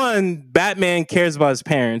one, Batman cares about his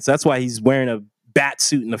parents. That's why he's wearing a bat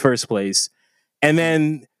suit in the first place. And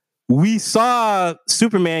then we saw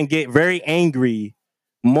Superman get very angry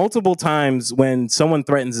multiple times when someone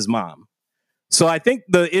threatens his mom. So I think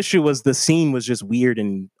the issue was the scene was just weird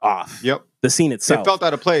and off. Yep. The scene itself. It felt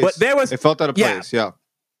out of place. But it felt out of place, yeah.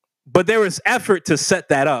 But there was effort to set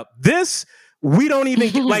that up. This, we don't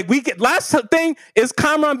even, last thing is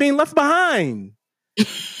Kamran being left behind.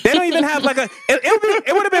 They don't even have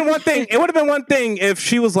it would have been one thing. It would have been one thing if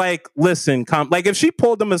she was like, listen, if she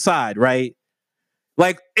pulled them aside, right?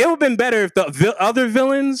 Like, it would have been better if the other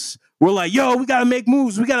villains were like, yo, we got to make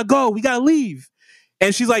moves. We got to go. We got to leave.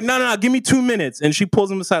 And she's like, no, give me 2 minutes. And she pulls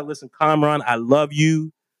him aside. Listen, Kamran, I love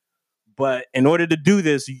you. But in order to do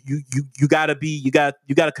this, you got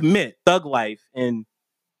to commit thug life. And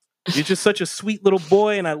you're just such a sweet little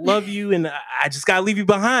boy. And I love you. And I just got to leave you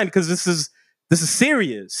behind because this is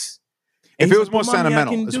serious. And if it was more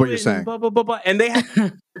sentimental, is what you're saying. Blah, blah, blah, blah. And they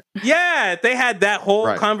had that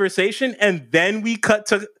whole conversation, and then we cut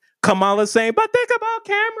to Kamala saying, but think about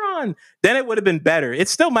Kamran. Then it would have been better. It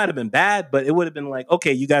still might have been bad, but it would have been like,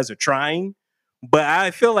 okay, you guys are trying. But I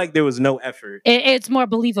feel like there was no effort. It's more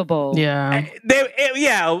believable. Yeah.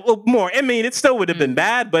 More. I mean, it still would have been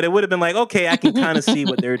bad, but it would have been like, okay, I can kind of see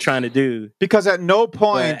what they were trying to do. Because at no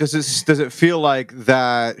point does it feel like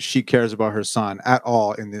that she cares about her son at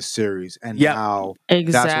all in this series, and now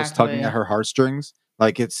that's what's tugging at her heartstrings.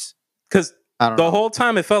 Like, it's because the whole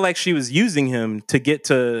time it felt like she was using him to get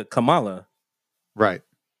to Kamala. Right.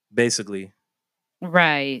 Basically.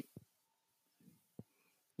 Right.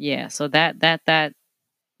 Yeah, so that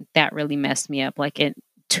really messed me up. Like,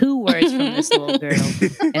 2 words from this little girl,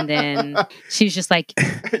 and then she's just like,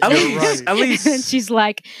 at least, and she's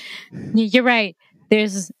like, "You're right.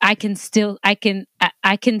 I can still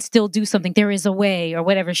do something. There is a way," or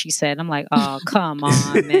whatever she said. I'm like, oh, come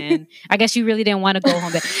on, man. I guess you really didn't want to go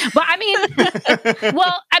home there. But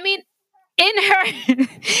I mean,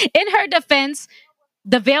 in her defense,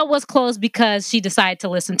 the veil was closed because she decided to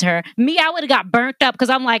listen to her. Me, I would have got burnt up because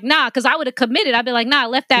I'm like, nah, because I would have committed. I'd be like, nah, I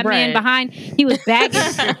left that man behind. He was bagging.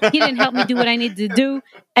 He didn't help me do what I needed to do.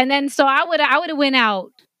 And then so I would have went out,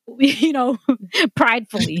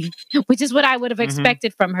 pridefully, which is what I would have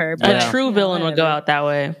expected from her. But a true villain would go out that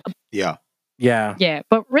way. Yeah. Yeah.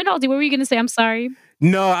 But Rinaldi, what were you going to say? I'm sorry.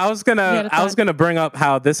 No, I was gonna bring up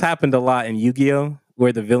how this happened a lot in Yu-Gi-Oh,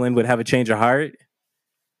 where the villain would have a change of heart.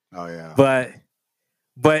 Oh yeah.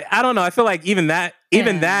 But I don't know. I feel like even that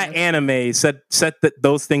anime set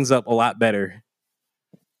those things up a lot better.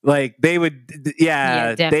 Like they would,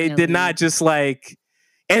 they did not just like,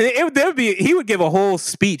 and he would give a whole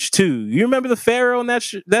speech too. You remember the Pharaoh in that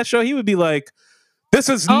show? He would be like, "This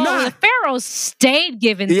is not." The Pharaoh stayed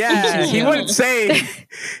giving. Speeches, he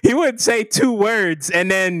wouldn't say 2 words,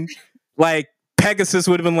 and then like Pegasus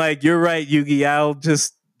would have been like, "You're right, Yugi. I'll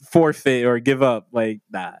just forfeit or give up." Like,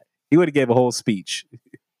 nah. He would have gave a whole speech.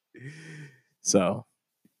 So,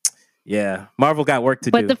 yeah, Marvel got work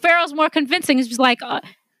to do. But the Pharaoh's more convincing. It's just like,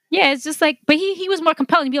 it's just like, but he was more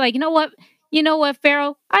compelling to be like, you know what,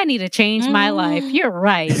 Pharaoh, I need to change my life. You're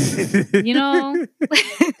right. That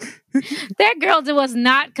girl was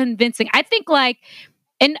not convincing. I think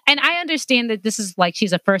and I understand that this is like,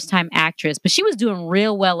 she's a first time actress, but she was doing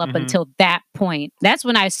real well up until that point. That's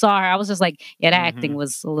when I saw her. I was just like, the acting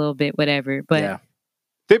was a little bit whatever, but. Yeah.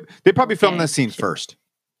 They probably filmed that scene first.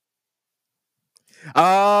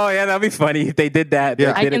 Oh yeah, that'd be funny if they did that.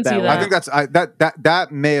 Yeah, I can see that. I think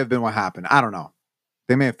that may have been what happened. I don't know.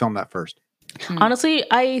 They may have filmed that first. Honestly,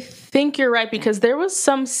 I think you're right because there was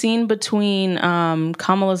some scene between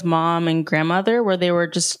Kamala's mom and grandmother where they were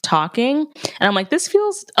just talking, and I'm like, this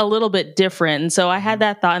feels a little bit different. And so I had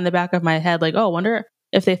that thought in the back of my head, like, oh, I wonder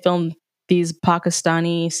if they filmed these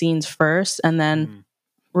Pakistani scenes first and then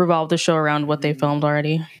revolve the show around what they filmed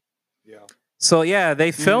already. Yeah. So yeah,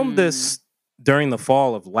 they filmed this during the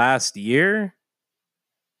fall of last year.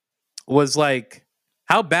 Was like,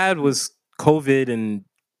 how bad was COVID and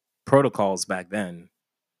protocols back then?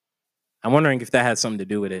 I'm wondering if that has something to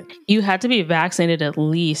do with it. You had to be vaccinated at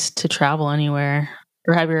least to travel anywhere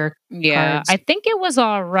or have your cards. I think it was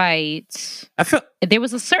all right. I feel there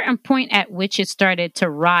was a certain point at which it started to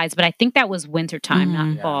rise, but I think that was wintertime,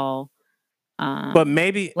 not fall. But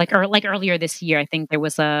maybe like earlier this year, I think there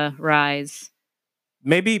was a rise.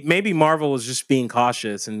 Maybe Marvel was just being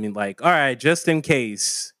cautious and being like, all right, just in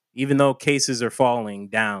case, even though cases are falling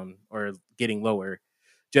down or getting lower,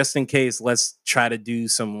 just in case, let's try to do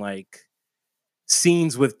some like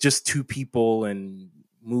scenes with just two people and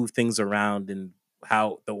move things around and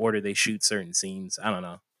how the order they shoot certain scenes. I don't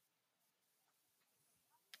know.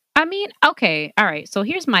 I mean, okay, all right. So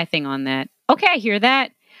here's my thing on that. Okay, I hear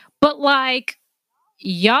that. But like,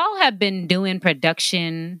 y'all have been doing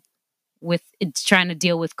production with it's trying to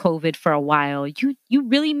deal with COVID for a while. You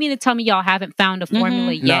really mean to tell me y'all haven't found a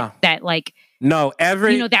formula yet that like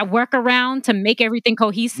that workaround to make everything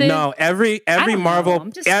cohesive? No, every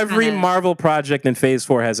Marvel project in Phase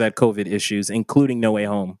 4 has had COVID issues, including No Way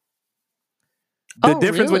Home. The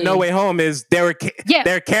difference with No Way Home is there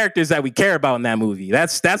are characters that we care about in that movie.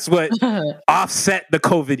 That's what offset the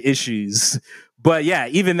COVID issues. But yeah,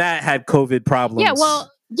 even that had COVID problems.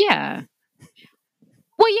 Yeah,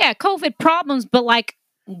 COVID problems, but like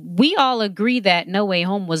we all agree that No Way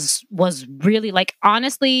Home was really like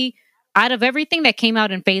honestly out of everything that came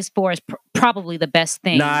out in Phase 4 is probably the best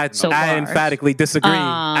thing. I emphatically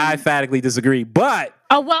disagree. But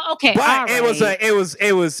okay. But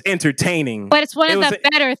it was entertaining. But it's one of the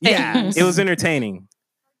better things. Yeah, it was entertaining.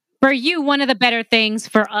 For you, one of the better things.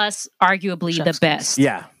 For us, arguably the best.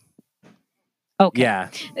 Yeah. Okay. Yeah.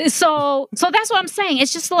 So that's what I'm saying.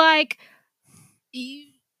 It's just like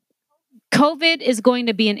COVID is going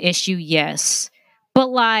to be an issue, yes. But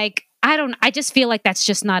like I just feel like that's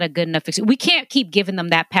just not a good enough excuse. We can't keep giving them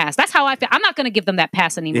that pass. That's how I feel. I'm not going to give them that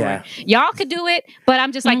pass anymore. Yeah. Y'all could do it, but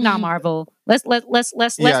I'm just like, nah, Marvel. Let's grow.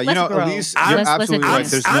 Elise, you're absolutely right.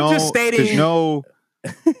 There's no.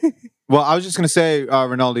 Well, I was just going to say,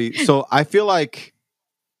 Rinaldi. So I feel like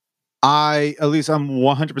I'm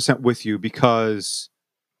 100% with you because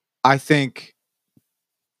I think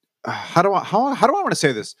how do I want to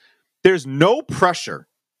say this? There's no pressure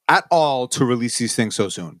at all to release these things so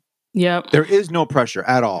soon. Yep. There is no pressure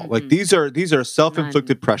at all. Like these are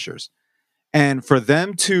self-inflicted pressures. And for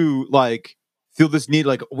them to like feel this need,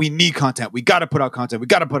 like we need content, we got to put out content,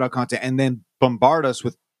 and then bombard us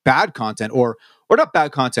with bad content or not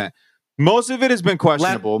bad content. Most of it has been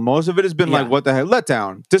questionable. Most of it has been like, what the heck?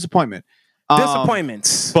 Letdown, disappointment.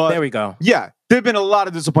 Disappointments. But there we go. Yeah. There have been a lot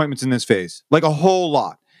of disappointments in this phase, like a whole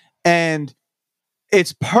lot. And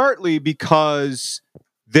it's partly because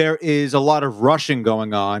there is a lot of rushing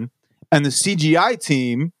going on, and the CGI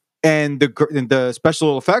team and the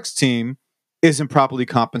special effects team isn't properly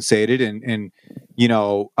compensated and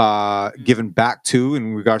given back to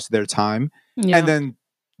in regards to their time. Yeah. And then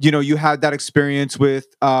you had that experience with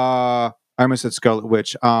I almost said Scarlet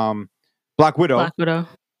Witch, Black Widow.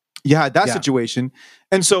 You had that situation,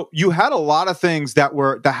 and so you had a lot of things that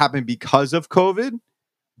happened because of COVID.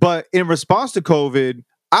 But in response to COVID,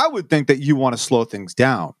 I would think that you want to slow things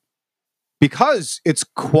down because it's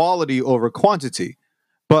quality over quantity.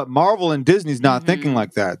 But Marvel and Disney's not thinking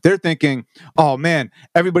like that. They're thinking, oh man,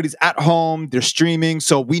 everybody's at home, they're streaming,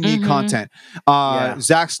 so we need content.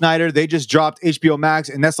 Zack Snyder, they just dropped HBO Max,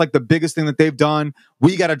 and that's like the biggest thing that they've done.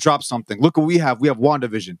 We got to drop something. Look what we have. We have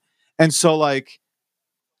WandaVision. And so like,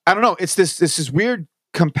 I don't know, it's this weird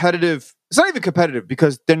competitive, it's not even competitive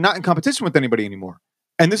because they're not in competition with anybody anymore.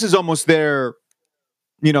 And this is almost them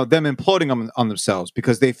imploding on themselves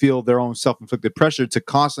because they feel their own self-inflicted pressure to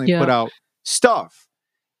constantly put out stuff.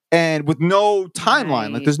 And with no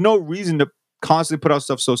timeline, like there's no reason to constantly put out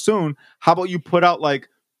stuff so soon. How about you put out like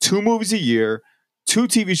 2 movies a year, 2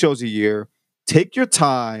 TV shows a year, take your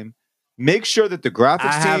time, make sure that the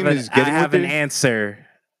graphics team is getting I have an answer.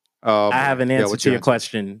 I have an answer to your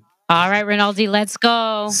question. All right, Rinaldi, let's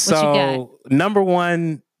go. So, what you got? Number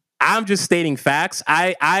one, I'm just stating facts.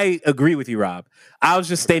 I agree with you, Rob. I was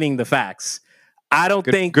just stating the facts. I don't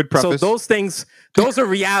think good preface. So. Those are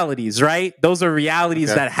realities, right? Those are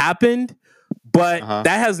realities that happened, but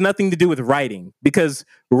that has nothing to do with writing because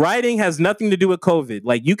writing has nothing to do with COVID.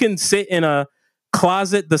 Like you can sit in a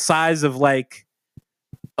closet the size of like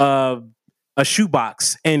a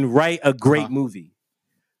shoebox and write a great movie.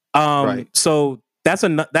 So that's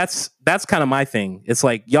kind of my thing. It's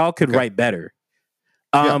like y'all could write better.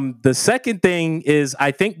 The second thing is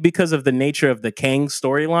I think because of the nature of the Kang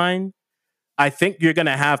storyline, I think you're going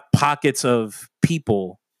to have pockets of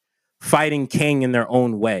people fighting Kang in their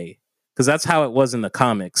own way because that's how it was in the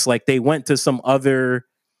comics. Like they went to some other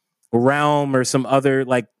realm or some other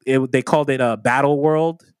they called it a battle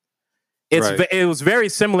world. It was very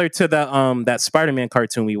similar to the that Spider-Man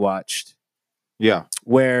cartoon we watched. Yeah,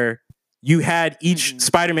 where you had each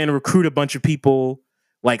Spider-Man recruit a bunch of people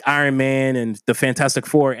like Iron Man and the Fantastic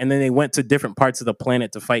Four, and then they went to different parts of the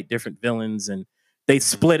planet to fight different villains, and they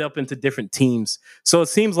split up into different teams. So it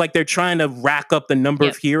seems like they're trying to rack up the number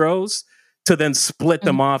of heroes to then split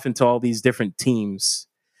them off into all these different teams.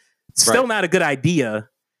 Still not a good idea.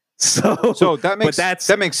 So that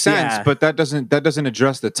makes sense, but that doesn't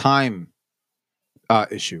address the time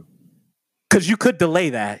issue. Because you could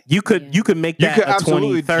delay that. You could make that a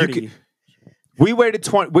 2030. We waited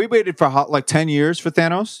for like 10 years for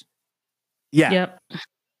Thanos. Yeah. Yep.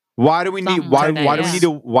 Why do we need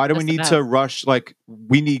to rush? Like,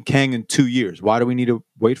 we need Kang in 2 years. Why do we need to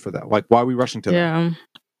wait for that? Like, why are we rushing to that? Yeah.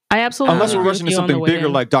 I absolutely unless we're rushing to something bigger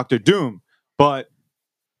like Doctor Doom. But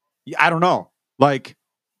I don't know. Like,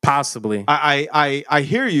 possibly. I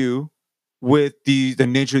hear you with the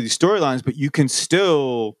nature of these storylines, but you can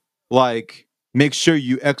still like make sure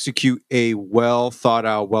you execute a well thought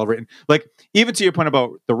out, well written. Like, even to your point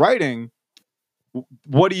about the writing,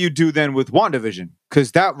 what do you do then with WandaVision?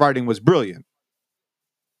 Because that writing was brilliant.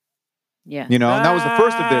 Yeah, and that was the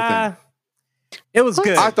first of their thing. It was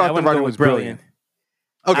good. I thought the writing was brilliant.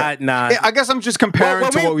 Okay, I guess I'm just comparing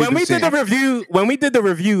to what we've been seeing. When we did the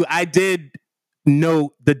review, I did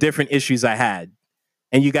note the different issues I had,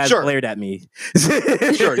 and you guys glared at me.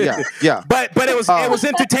 Sure, yeah. But it was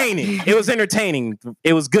entertaining. It was entertaining.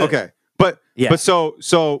 It was good. Okay, but so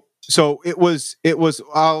it was.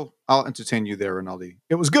 I'll entertain you there, Rinaldi.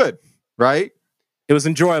 It was good, right? It was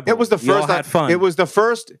enjoyable. It was the first. Had fun. It was the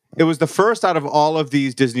first. It was the first out of all of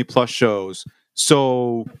these Disney Plus shows.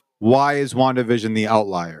 So why is WandaVision the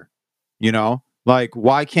outlier? Like,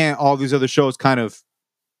 why can't all these other shows kind of,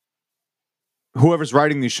 whoever's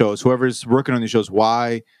writing these shows, whoever's working on these shows,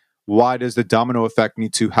 why does the domino effect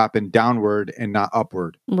need to happen downward and not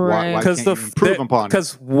upward? Right. Why can't you improve upon it?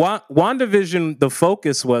 Because WandaVision, the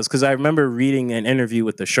focus was, because I remember reading an interview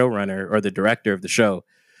with the showrunner or the director of the show.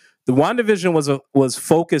 The WandaVision was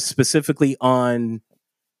focused specifically on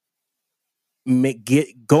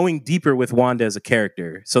going deeper with Wanda as a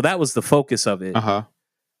character. So that was the focus of it.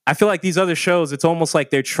 I feel like these other shows, it's almost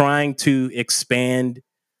like they're trying to expand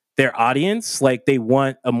their audience. Like, they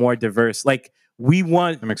want a more diverse, like, we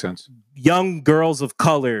want that makes sense. Young girls of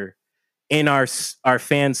color in our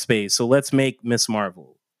fan space. So let's make Miss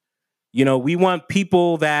Marvel. We want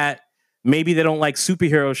people that maybe they don't like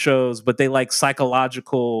superhero shows, but they like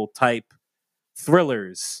psychological type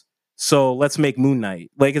thrillers. So let's make Moon Knight.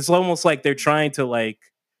 Like, it's almost like they're trying to like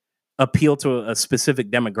appeal to a specific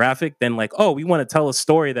demographic. Then like, oh, we want to tell a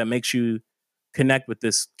story that makes you connect with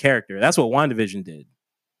this character. That's what WandaVision did.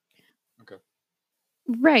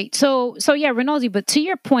 Right. So yeah, Rinaldi, but to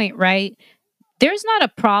your point, right, there's not a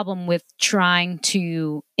problem with trying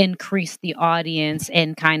to increase the audience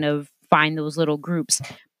and kind of find those little groups.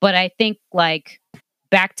 But I think, like,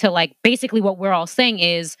 back to like basically what we're all saying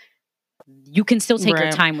is you can still take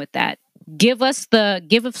your time with that. Give us the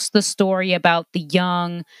story about the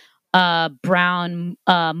young brown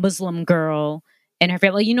Muslim girl and her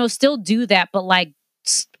family. Still do that, but like,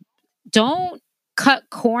 don't cut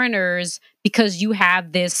corners because you have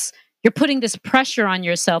you're putting this pressure on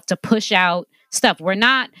yourself to push out stuff. We're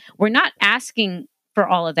not asking for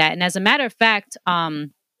all of that. And as a matter of fact,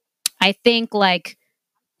 I think like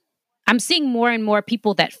I'm seeing more and more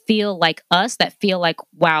people that feel like us, that feel like,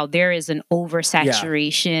 wow, there is an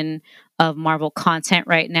oversaturation of Marvel content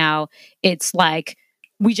right now. It's like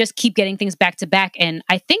we just keep getting things back to back. And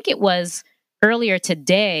I think it was earlier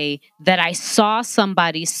today that I saw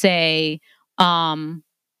somebody say, what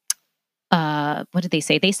did they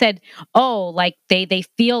say? They said, oh, like they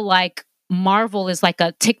feel like Marvel is like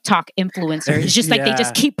a TikTok influencer. It's just like they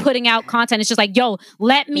just keep putting out content. It's just like, yo,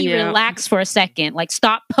 let me relax for a second. Like,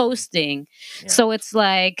 stop posting. Yeah. So it's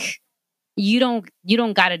like you don't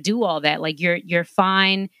got to do all that. Like, you're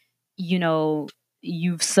fine.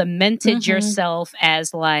 You've cemented yourself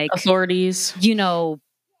as like authorities.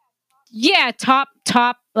 Top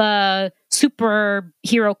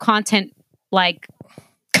superhero content like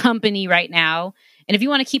company right now. And if you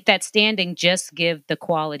want to keep that standing, just give the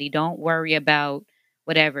quality. Don't worry about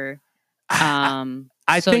whatever.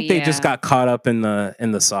 I think they just got caught up in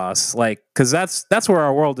the sauce, like, because that's where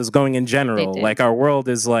our world is going in general. Like, our world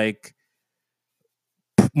is like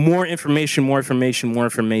more information.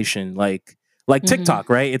 Like TikTok,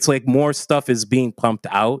 right? It's like more stuff is being pumped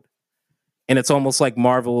out, and it's almost like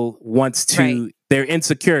Marvel wants to. They're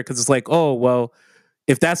insecure because it's like, oh well,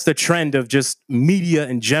 if that's the trend of just media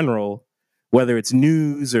in general, whether it's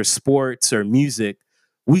news or sports or music,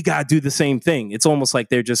 we got to do the same thing. It's almost like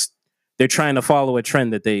they're trying to follow a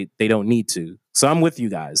trend that they don't need to. So I'm with you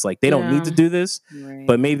guys. Like, they don't need to do this,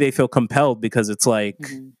 but maybe they feel compelled because it's like,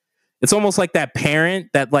 it's almost like that parent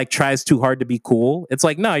that like tries too hard to be cool. It's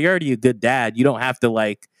like, no, you're already a good dad. You don't have to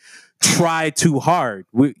like try too hard.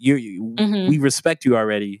 We respect you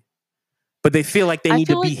already. But they feel like they need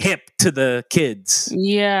to be hip to the kids.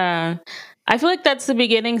 Yeah. I feel like that's the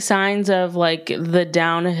beginning signs of like the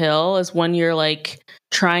downhill, is when you're like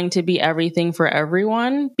trying to be everything for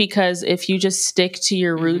everyone. Because if you just stick to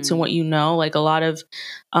your roots and what you know, like a lot of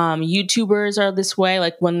YouTubers are this way.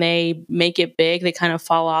 Like when they make it big, they kind of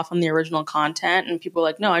fall off on the original content, and people are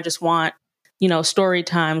like, no, I just want, story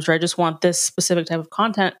times, or I just want this specific type of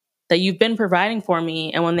content that you've been providing for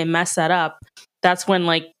me. And when they mess that up, that's when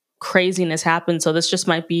like craziness happens. So this just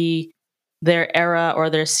might be their era or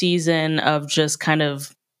their season of just kind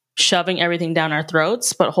of shoving everything down our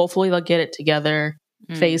throats, but hopefully they'll get it together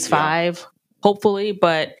phase 5, hopefully.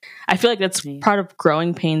 But I feel like that's part of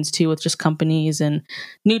growing pains too, with just companies and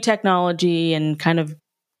new technology and kind of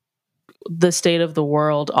the state of the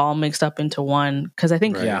world all mixed up into one. Because I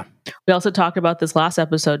think we also talked about this last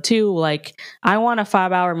episode too. Like, I want a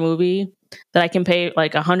 5-hour movie that I can pay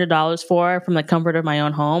like $100 for from the comfort of my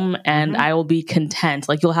own home, and I will be content.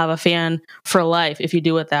 Like, you'll have a fan for life if you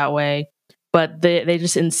do it that way. But they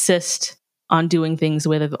just insist on doing things the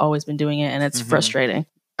way they've always been doing it, and it's frustrating.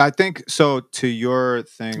 I think so. To your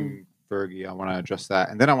thing, Fergie, I want to address that,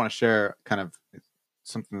 and then I want to share kind of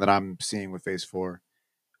something that I'm seeing with Phase 4.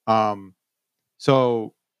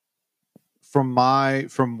 So from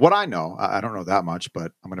what I know, I don't know that much,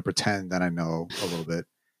 but I'm going to pretend that I know a little bit.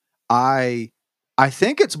 I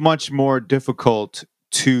think it's much more difficult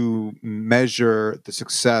to measure the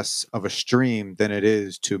success of a stream than it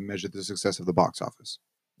is to measure the success of the box office.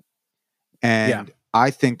 And I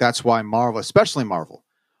think that's why Marvel, especially Marvel,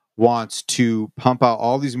 wants to pump out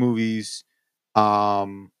all these movies,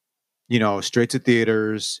 straight to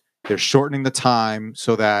theaters. They're shortening the time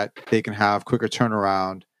so that they can have quicker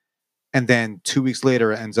turnaround. And then 2 weeks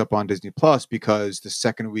later, it ends up on Disney Plus, because the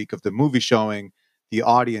second week of the movie showing, the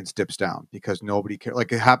audience dips down because nobody cares.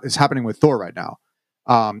 Like it's happening with Thor right now.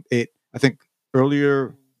 I think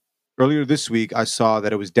earlier this week, I saw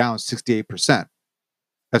that it was down 68%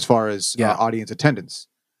 as far as audience attendance.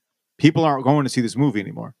 People aren't going to see this movie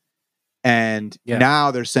anymore. And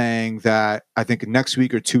now they're saying that I think next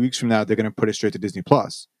week or 2 weeks from now, they're going to put it straight to Disney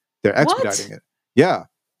Plus. They're expediting it. Yeah.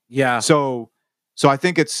 Yeah. So I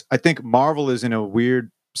think Marvel is in a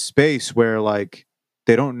weird space where like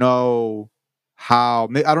they don't know how.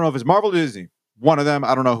 I don't know if it's Marvel or Disney. One of them.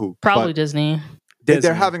 I don't know who. Probably Disney.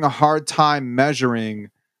 They're having a hard time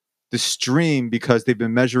measuring the stream because they've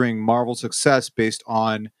been measuring Marvel's success based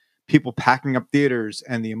on people packing up theaters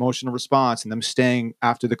and the emotional response and them staying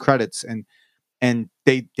after the credits, and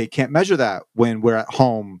they can't measure that when we're at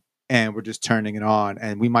home and we're just turning it on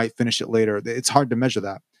and we might finish it later. It's hard to measure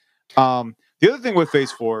that. The other thing with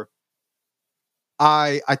Phase 4,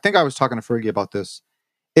 I think I was talking to Fergie about this.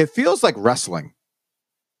 It feels like wrestling,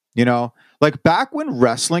 like back when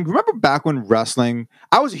wrestling,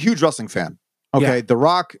 I was a huge wrestling fan. Okay. Yeah. The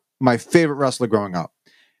Rock, my favorite wrestler growing up.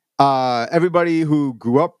 Everybody who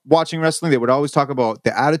grew up watching wrestling, they would always talk about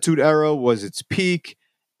the Attitude Era was its peak.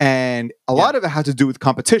 And a lot of it had to do with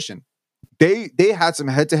competition. They had some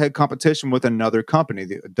head-to-head competition with another company,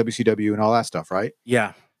 the WCW and all that stuff, right?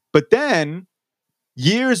 Yeah. But then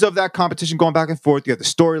years of that competition going back and forth, you had the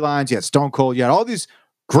storylines, you had Stone Cold, you had all these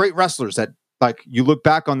great wrestlers that like you look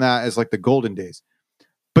back on that as like the golden days.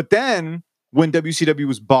 But then when WCW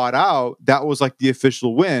was bought out, that was like the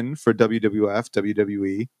official win for WWF,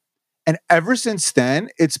 WWE. And ever since then,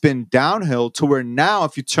 it's been downhill to where now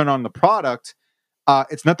if you turn on the product,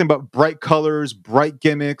 it's nothing but bright colors, bright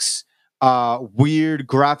gimmicks, weird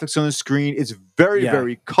graphics on the screen. It's very,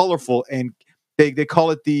 very colorful. And they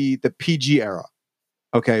call it the PG era.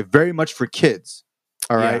 Okay. Very much for kids.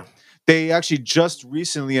 All right. They actually just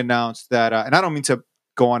recently announced that, and I don't mean to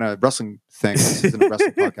go on a wrestling thing. This isn't a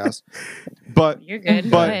wrestling podcast. But you're good.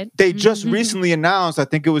 But they just recently announced, I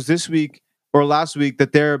think it was this week or last week,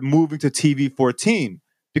 that they're moving to TV 14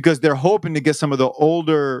 because they're hoping to get some of the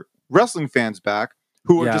older wrestling fans back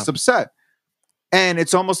who are just upset. And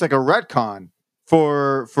it's almost like a retcon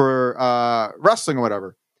for wrestling or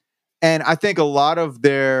whatever. And I think a lot of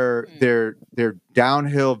their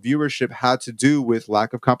downhill viewership had to do with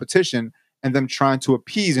lack of competition and them trying to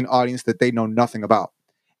appease an audience that they know nothing about.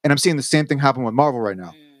 And I'm seeing the same thing happen with Marvel right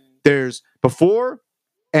now. There's before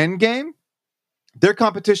Endgame, their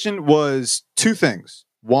competition was two things.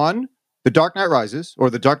 One, The Dark Knight Rises or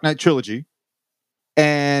the Dark Knight trilogy,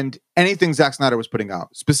 and anything Zack Snyder was putting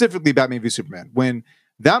out, specifically Batman v Superman. When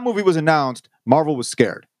that movie was announced, Marvel was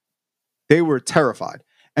scared. They were terrified.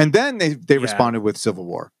 And then they responded with Civil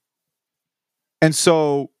War. And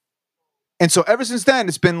so ever since then,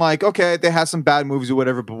 it's been like, okay, they had some bad movies or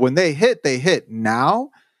whatever, but when they hit, they hit. Now,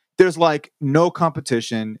 there's like no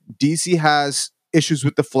competition. DC has issues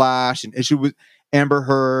with The Flash and issue with Amber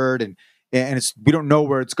Heard, and we don't know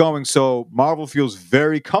where it's going. So Marvel feels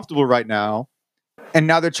very comfortable right now. And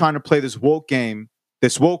now they're trying to play this woke game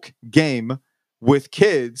with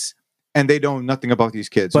kids, and they know nothing about these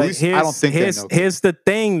kids. But at least I don't think they know. Here's the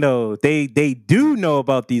thing, though. They do know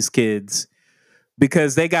about these kids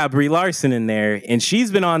because they got Brie Larson in there, and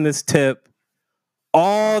she's been on this tip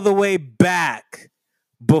all the way back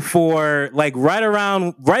before Thor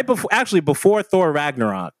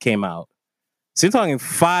Ragnarok came out. So you're talking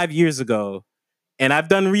 5 years ago. And I've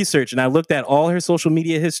done research, and I looked at all her social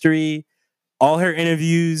media history, all her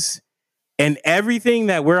interviews, and everything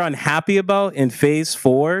that we're unhappy about in Phase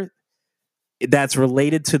 4 that's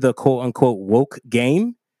related to the quote-unquote woke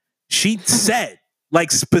game, she said,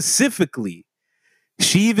 like, specifically.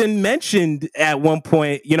 She even mentioned at one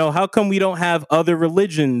point, how come we don't have other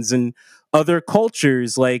religions and other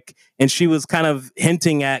cultures? Like, and she was kind of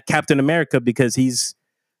hinting at Captain America because he's,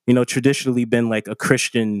 traditionally been like a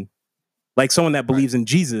Christian, like someone that believes in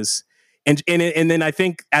Jesus. And then I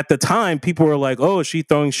think at the time people were like, oh, is she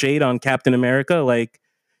throwing shade on Captain America? Like,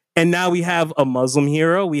 and now we have a Muslim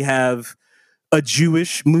hero. We have a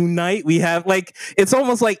Jewish Moon Knight. We have it's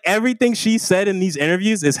almost like everything she said in these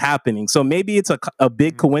interviews is happening. So maybe it's a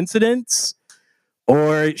big coincidence,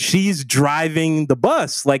 or she's driving the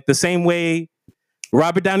bus like the same way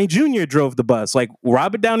Robert Downey Jr. drove the bus. Like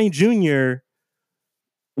Robert Downey Jr.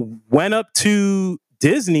 went up to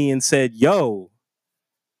Disney and said, yo,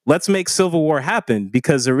 let's make Civil War happen,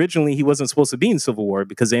 because originally he wasn't supposed to be in Civil War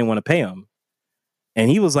because they didn't want to pay him. And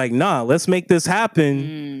he was like, nah, let's make this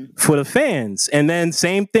happen for the fans. And then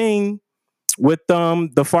same thing with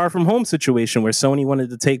the Far From Home situation where Sony wanted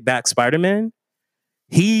to take back Spider-Man.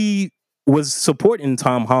 He was supporting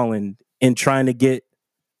Tom Holland in trying to get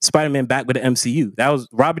Spider-Man back with the MCU. That was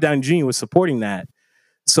Robert Downey Jr. was supporting that.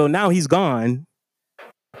 So now he's gone.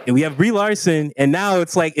 And we have Brie Larson, and now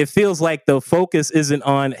it's like, it feels like the focus isn't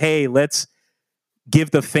on, hey, let's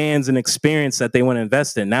give the fans an experience that they want to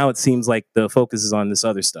invest in. Now it seems like the focus is on this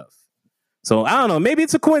other stuff. So I don't know. Maybe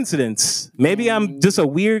it's a coincidence. Maybe I'm just a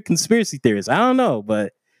weird conspiracy theorist. I don't know,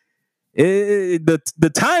 but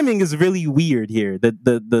the timing is really weird here.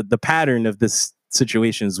 The pattern of this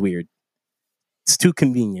situation is weird. It's too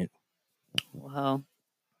convenient. Wow.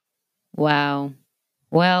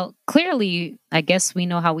 Well, clearly, I guess we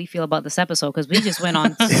know how we feel about this episode because we just went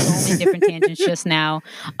on so many different tangents just now.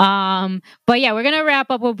 But yeah, we're gonna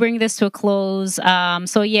wrap up. We'll bring this to a close.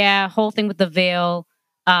 So yeah, whole thing with the veil.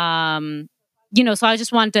 So I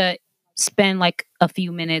just wanted to spend like a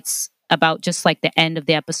few minutes about just like the end of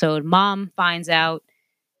the episode. Mom finds out,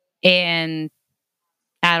 and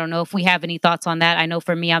I don't know if we have any thoughts on that. I know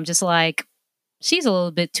for me, I'm just like, she's a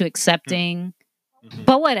little bit too accepting,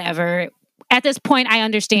 but whatever. At this point, I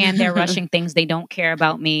understand they're rushing things. They don't care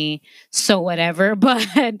about me. So whatever. But,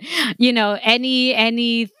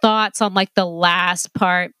 any thoughts on like the last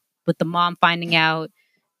part with the mom finding out,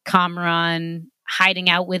 Kamran hiding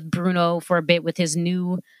out with Bruno for a bit with his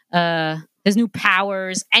new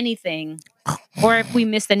powers, anything? Or if we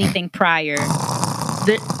missed anything prior.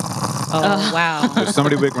 Wow. Did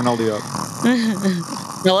somebody wake Ronaldo up?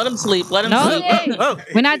 No, let him sleep. Let him sleep.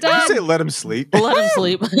 We're not done. Did you say let him sleep? Let him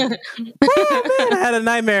sleep. Oh, man, I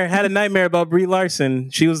had a nightmare about Brie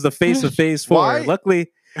Larson. She was the face of Phase 4. Why?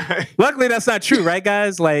 Luckily that's not true, right,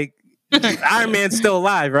 guys? Like, Iron Man's still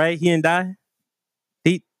alive, right? He didn't die.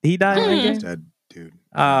 He died. He's dead, dude.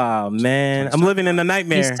 Oh man, I'm living in a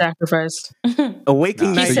nightmare. He's sacrificed. A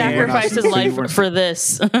waking nightmare. He sacrificed his life for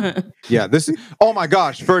this. Yeah, this. Oh my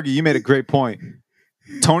gosh, Fergie, you made a great point.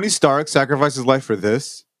 Tony Stark sacrificed his life for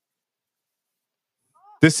this.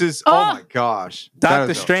 This is oh my gosh,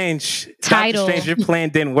 Doctor Strange. Title. Doctor Strange, your plan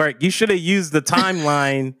didn't work. You should have used the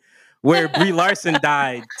timeline where Brie Larson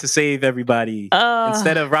died to save everybody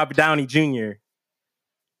instead of Robert Downey Jr.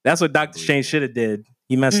 That's what Doctor Strange should have did.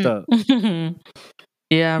 He messed up.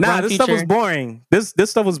 Yeah. This stuff was boring. This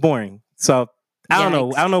stuff was boring. So I don't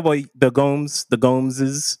know. I don't know about the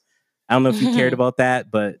Gomeses. I don't know if you cared about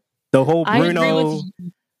that, but the whole Bruno.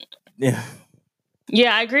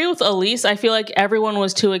 Yeah, I agree with Elise. I feel like everyone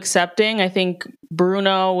was too accepting. I think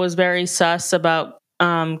Bruno was very sus about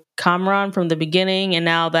Kamran from the beginning, and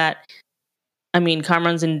now that I mean,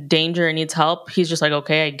 Kamran's in danger and needs help, he's just like,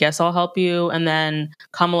 okay, I guess I'll help you. And then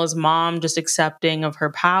Kamala's mom just accepting of her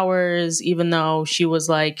powers, even though she was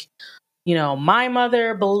like, you know, my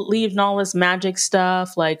mother believed in all this magic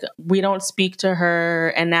stuff. Like, we don't speak to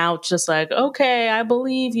her. And now it's just like, okay, I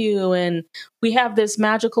believe you. And we have this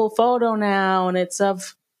magical photo now, and it's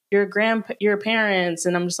of your parents.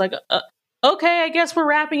 And I'm just like, okay, I guess we're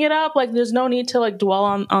wrapping it up. Like, there's no need to like dwell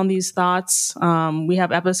on these thoughts. We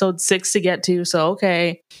have episode 6 to get to, so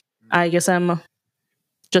okay, I guess I'm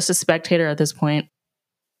just a spectator at this point.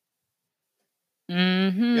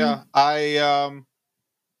 Mm-hmm. Yeah,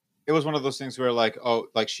 it was one of those things where like, oh,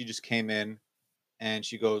 like she just came in and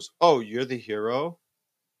she goes, "Oh, you're the hero,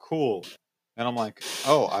 cool," and I'm like,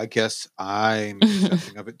 "Oh, I guess I'm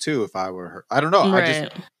accepting of it too. If I were her, I don't know.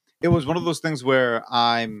 Right. It was one of those things where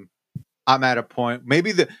I'm at a point.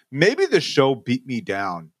 Maybe the show beat me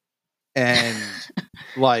down and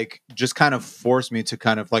like just kind of forced me to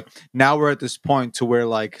kind of like, now we're at this point to where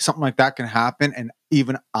like something like that can happen and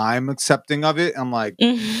even I'm accepting of it. I'm like,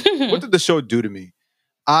 what did the show do to me?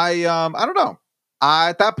 I don't know.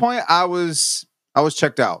 At that point I was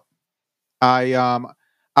checked out.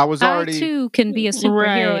 I was already. I too can be a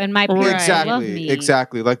superhero, and my parents love me.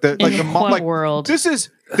 Exactly. Like the mom, like world. This is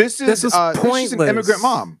she's an immigrant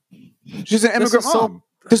mom. She's an immigrant mom.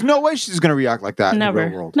 There's no way she's gonna react like that in the real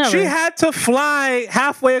world. Never. She had to fly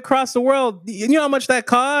halfway across the world. You know how much that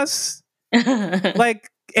costs? Like,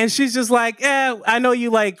 and she's just like, "Yeah, I know you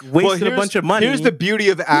like wasted a bunch of money." Here's the beauty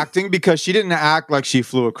of acting, because she didn't act like she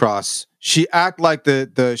flew across. She acted like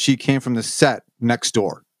she came from the set next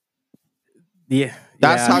door. Yeah.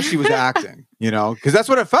 That's how she was acting, you know, because that's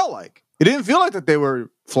what it felt like. It didn't feel like that they were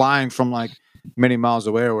flying from like many miles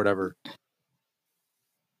away or whatever.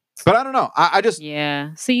 But I don't know. I just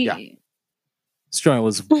See, this joint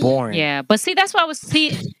was boring. Yeah, but see, that's why I was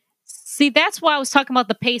that's why I was talking about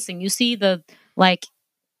the pacing. You see, the like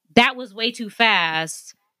that was way too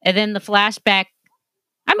fast, and then the flashback.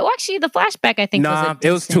 I mean, well, actually, the flashback I think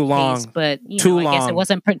it was too long. Pace, but I guess it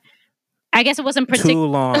wasn't. I guess it wasn't too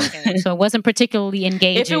long. Okay, so it wasn't particularly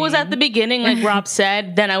engaging. If it was at the beginning, like Rob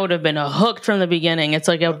said, then I would have been hooked from the beginning. It's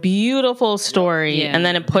like a beautiful story, and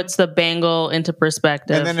then it puts the bangle into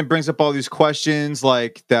perspective. And then it brings up all these questions,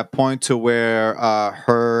 like that point to where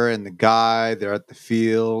her and the guy, they're at the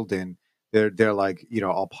field, and they're like, you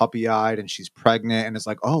know, all puppy-eyed, and she's pregnant, and it's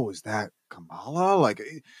like, oh, is that Kamala? Like,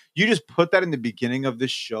 you just put that in the beginning of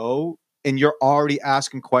this show, and you're already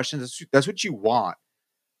asking questions. That's what you want.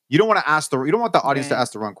 You don't want to ask you don't want the audience to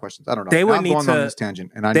ask the wrong questions. I don't know. They would need on this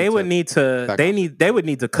tangent, and they would need to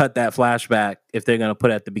cut that flashback if they're going to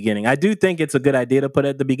put it at the beginning. I do think it's a good idea to put it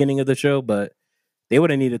at the beginning of the show, but they would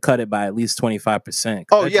have needed to cut it by at least 25%.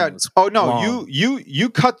 Oh yeah. Oh no. Long. You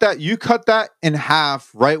cut that. You cut that in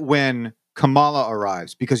half right when Kamala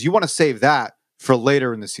arrives, because you want to save that for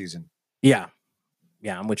later in the season. Yeah.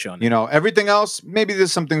 Yeah, I'm with you on that. You know, everything else, maybe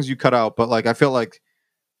there's some things you cut out, but like I feel like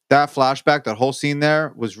that flashback, that whole scene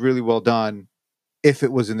there was really well done if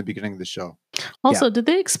it was in the beginning of the show. Also, did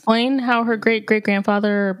they explain how her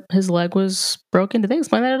great-great-grandfather, his leg was broken? Did they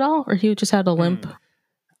explain that at all? Or he just had a limp?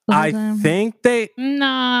 I think they...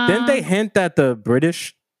 Nah. Didn't they hint that the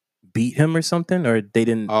British beat him or something? Or they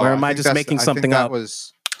didn't... or am I just making something up?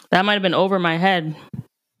 That might have been over my head.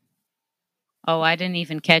 Oh, I didn't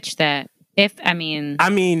even catch that. I mean,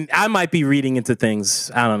 I might be reading into things.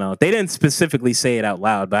 I don't know. They didn't specifically say it out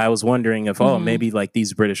loud, but I was wondering if, maybe like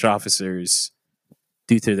these British officers,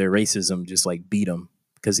 due to their racism, just like beat him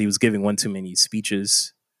because he was giving one too many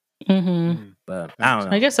speeches. Mm-hmm. But I don't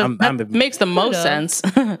know. I guess that makes the most sense.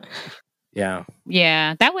 Yeah.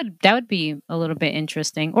 Yeah, that would be a little bit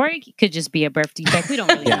interesting. Or it could just be a birth defect. We don't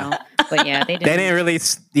really know. But yeah, they didn't really.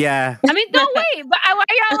 Yeah. I mean, no way. But why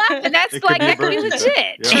are y'all laughing? That's like that could be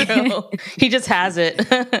legit. Yeah. He just has it.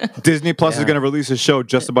 Disney Plus is going to release a show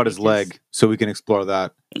just about his leg, so we can explore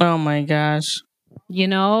that. Oh my gosh. You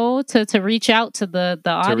know, to reach out to the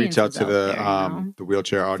audience. To reach out to the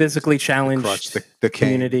wheelchair audience. Physically challenged the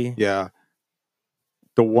community. Yeah.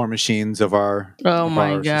 The war machines of our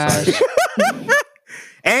gosh.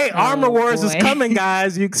 Hey, Armor Wars is coming,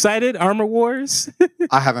 guys. You excited? Armor Wars?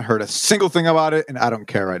 I haven't heard a single thing about it, and I don't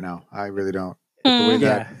care right now. I really don't.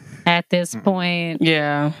 At this point.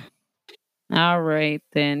 Yeah. All right,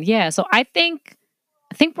 then. Yeah, so I think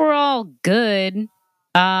we're all good.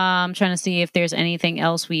 I'm trying to see if there's anything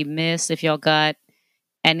else we missed, if y'all got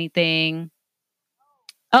anything.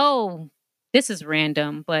 Oh, this is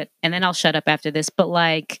random, and then I'll shut up after this. But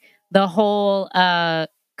like the whole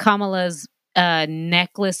Kamala's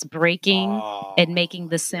necklace breaking and making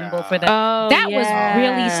the symbol for that. That was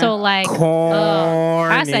really so like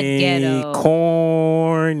corny. I said ghetto.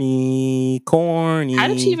 Corny. How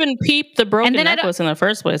did she even peep the broken necklace in the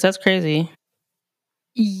first place? That's crazy.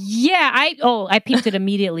 Yeah, I peeped it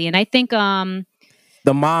immediately, and I think the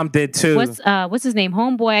mom did too. What's his name?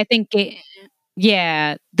 Homeboy, I think.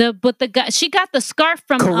 Yeah, the guy, she got the scarf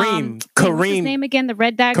from Kareem. What's his name again? The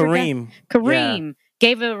red dagger. Kareem. Guy? Kareem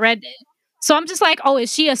gave a red. So I'm just like, oh,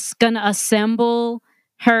 is she gonna assemble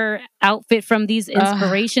her outfit from these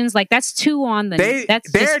inspirations? Like that's too on the. They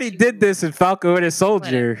already did this in Falcon Winter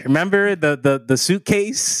Soldier. Whatever. Remember the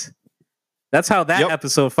suitcase? That's how that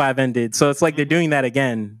episode 5 ended. So it's like they're doing that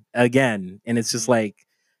again, and it's just like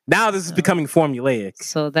now this is becoming formulaic.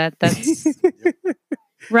 So that's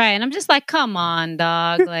right, and I'm just like, come on,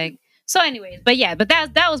 dog, like. So anyways, but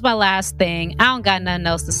that was my last thing. I don't got nothing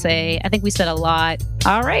else to say. I think we said a lot.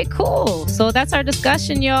 All right, cool. So that's our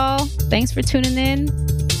discussion, y'all. Thanks for tuning in.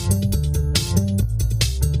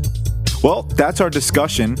 Well, that's our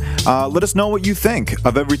discussion. Let us know what you think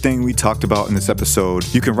of everything we talked about in this episode.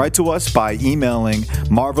 You can write to us by emailing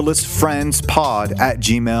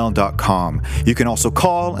marvelousfriendspod@gmail.com. You can also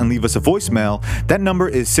call and leave us a voicemail. That number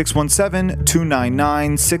is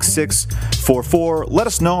 617-299-6644. Let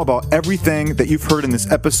us know about everything that you've heard in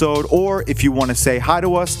this episode, or if you want to say hi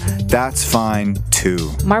to us, that's fine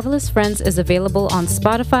too. Marvelous Friends is available on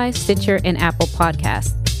Spotify, Stitcher, and Apple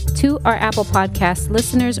Podcasts. To our Apple Podcast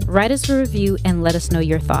listeners, write us a review and let us know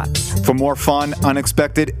your thoughts. For more fun,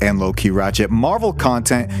 unexpected, and low-key ratchet Marvel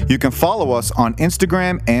content, you can follow us on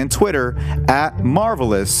Instagram and Twitter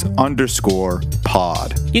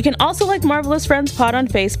 @marvelous_pod. You can also like Marvelous Friends Pod on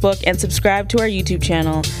Facebook and subscribe to our YouTube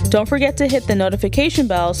channel. Don't forget to hit the notification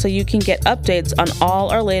bell so you can get updates on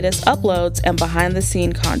all our latest uploads and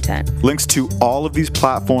behind-the-scene content. Links to all of these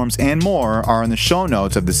platforms and more are in the show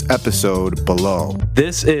notes of this episode below.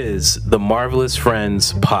 This is the Marvelous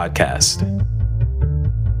Friends Podcast.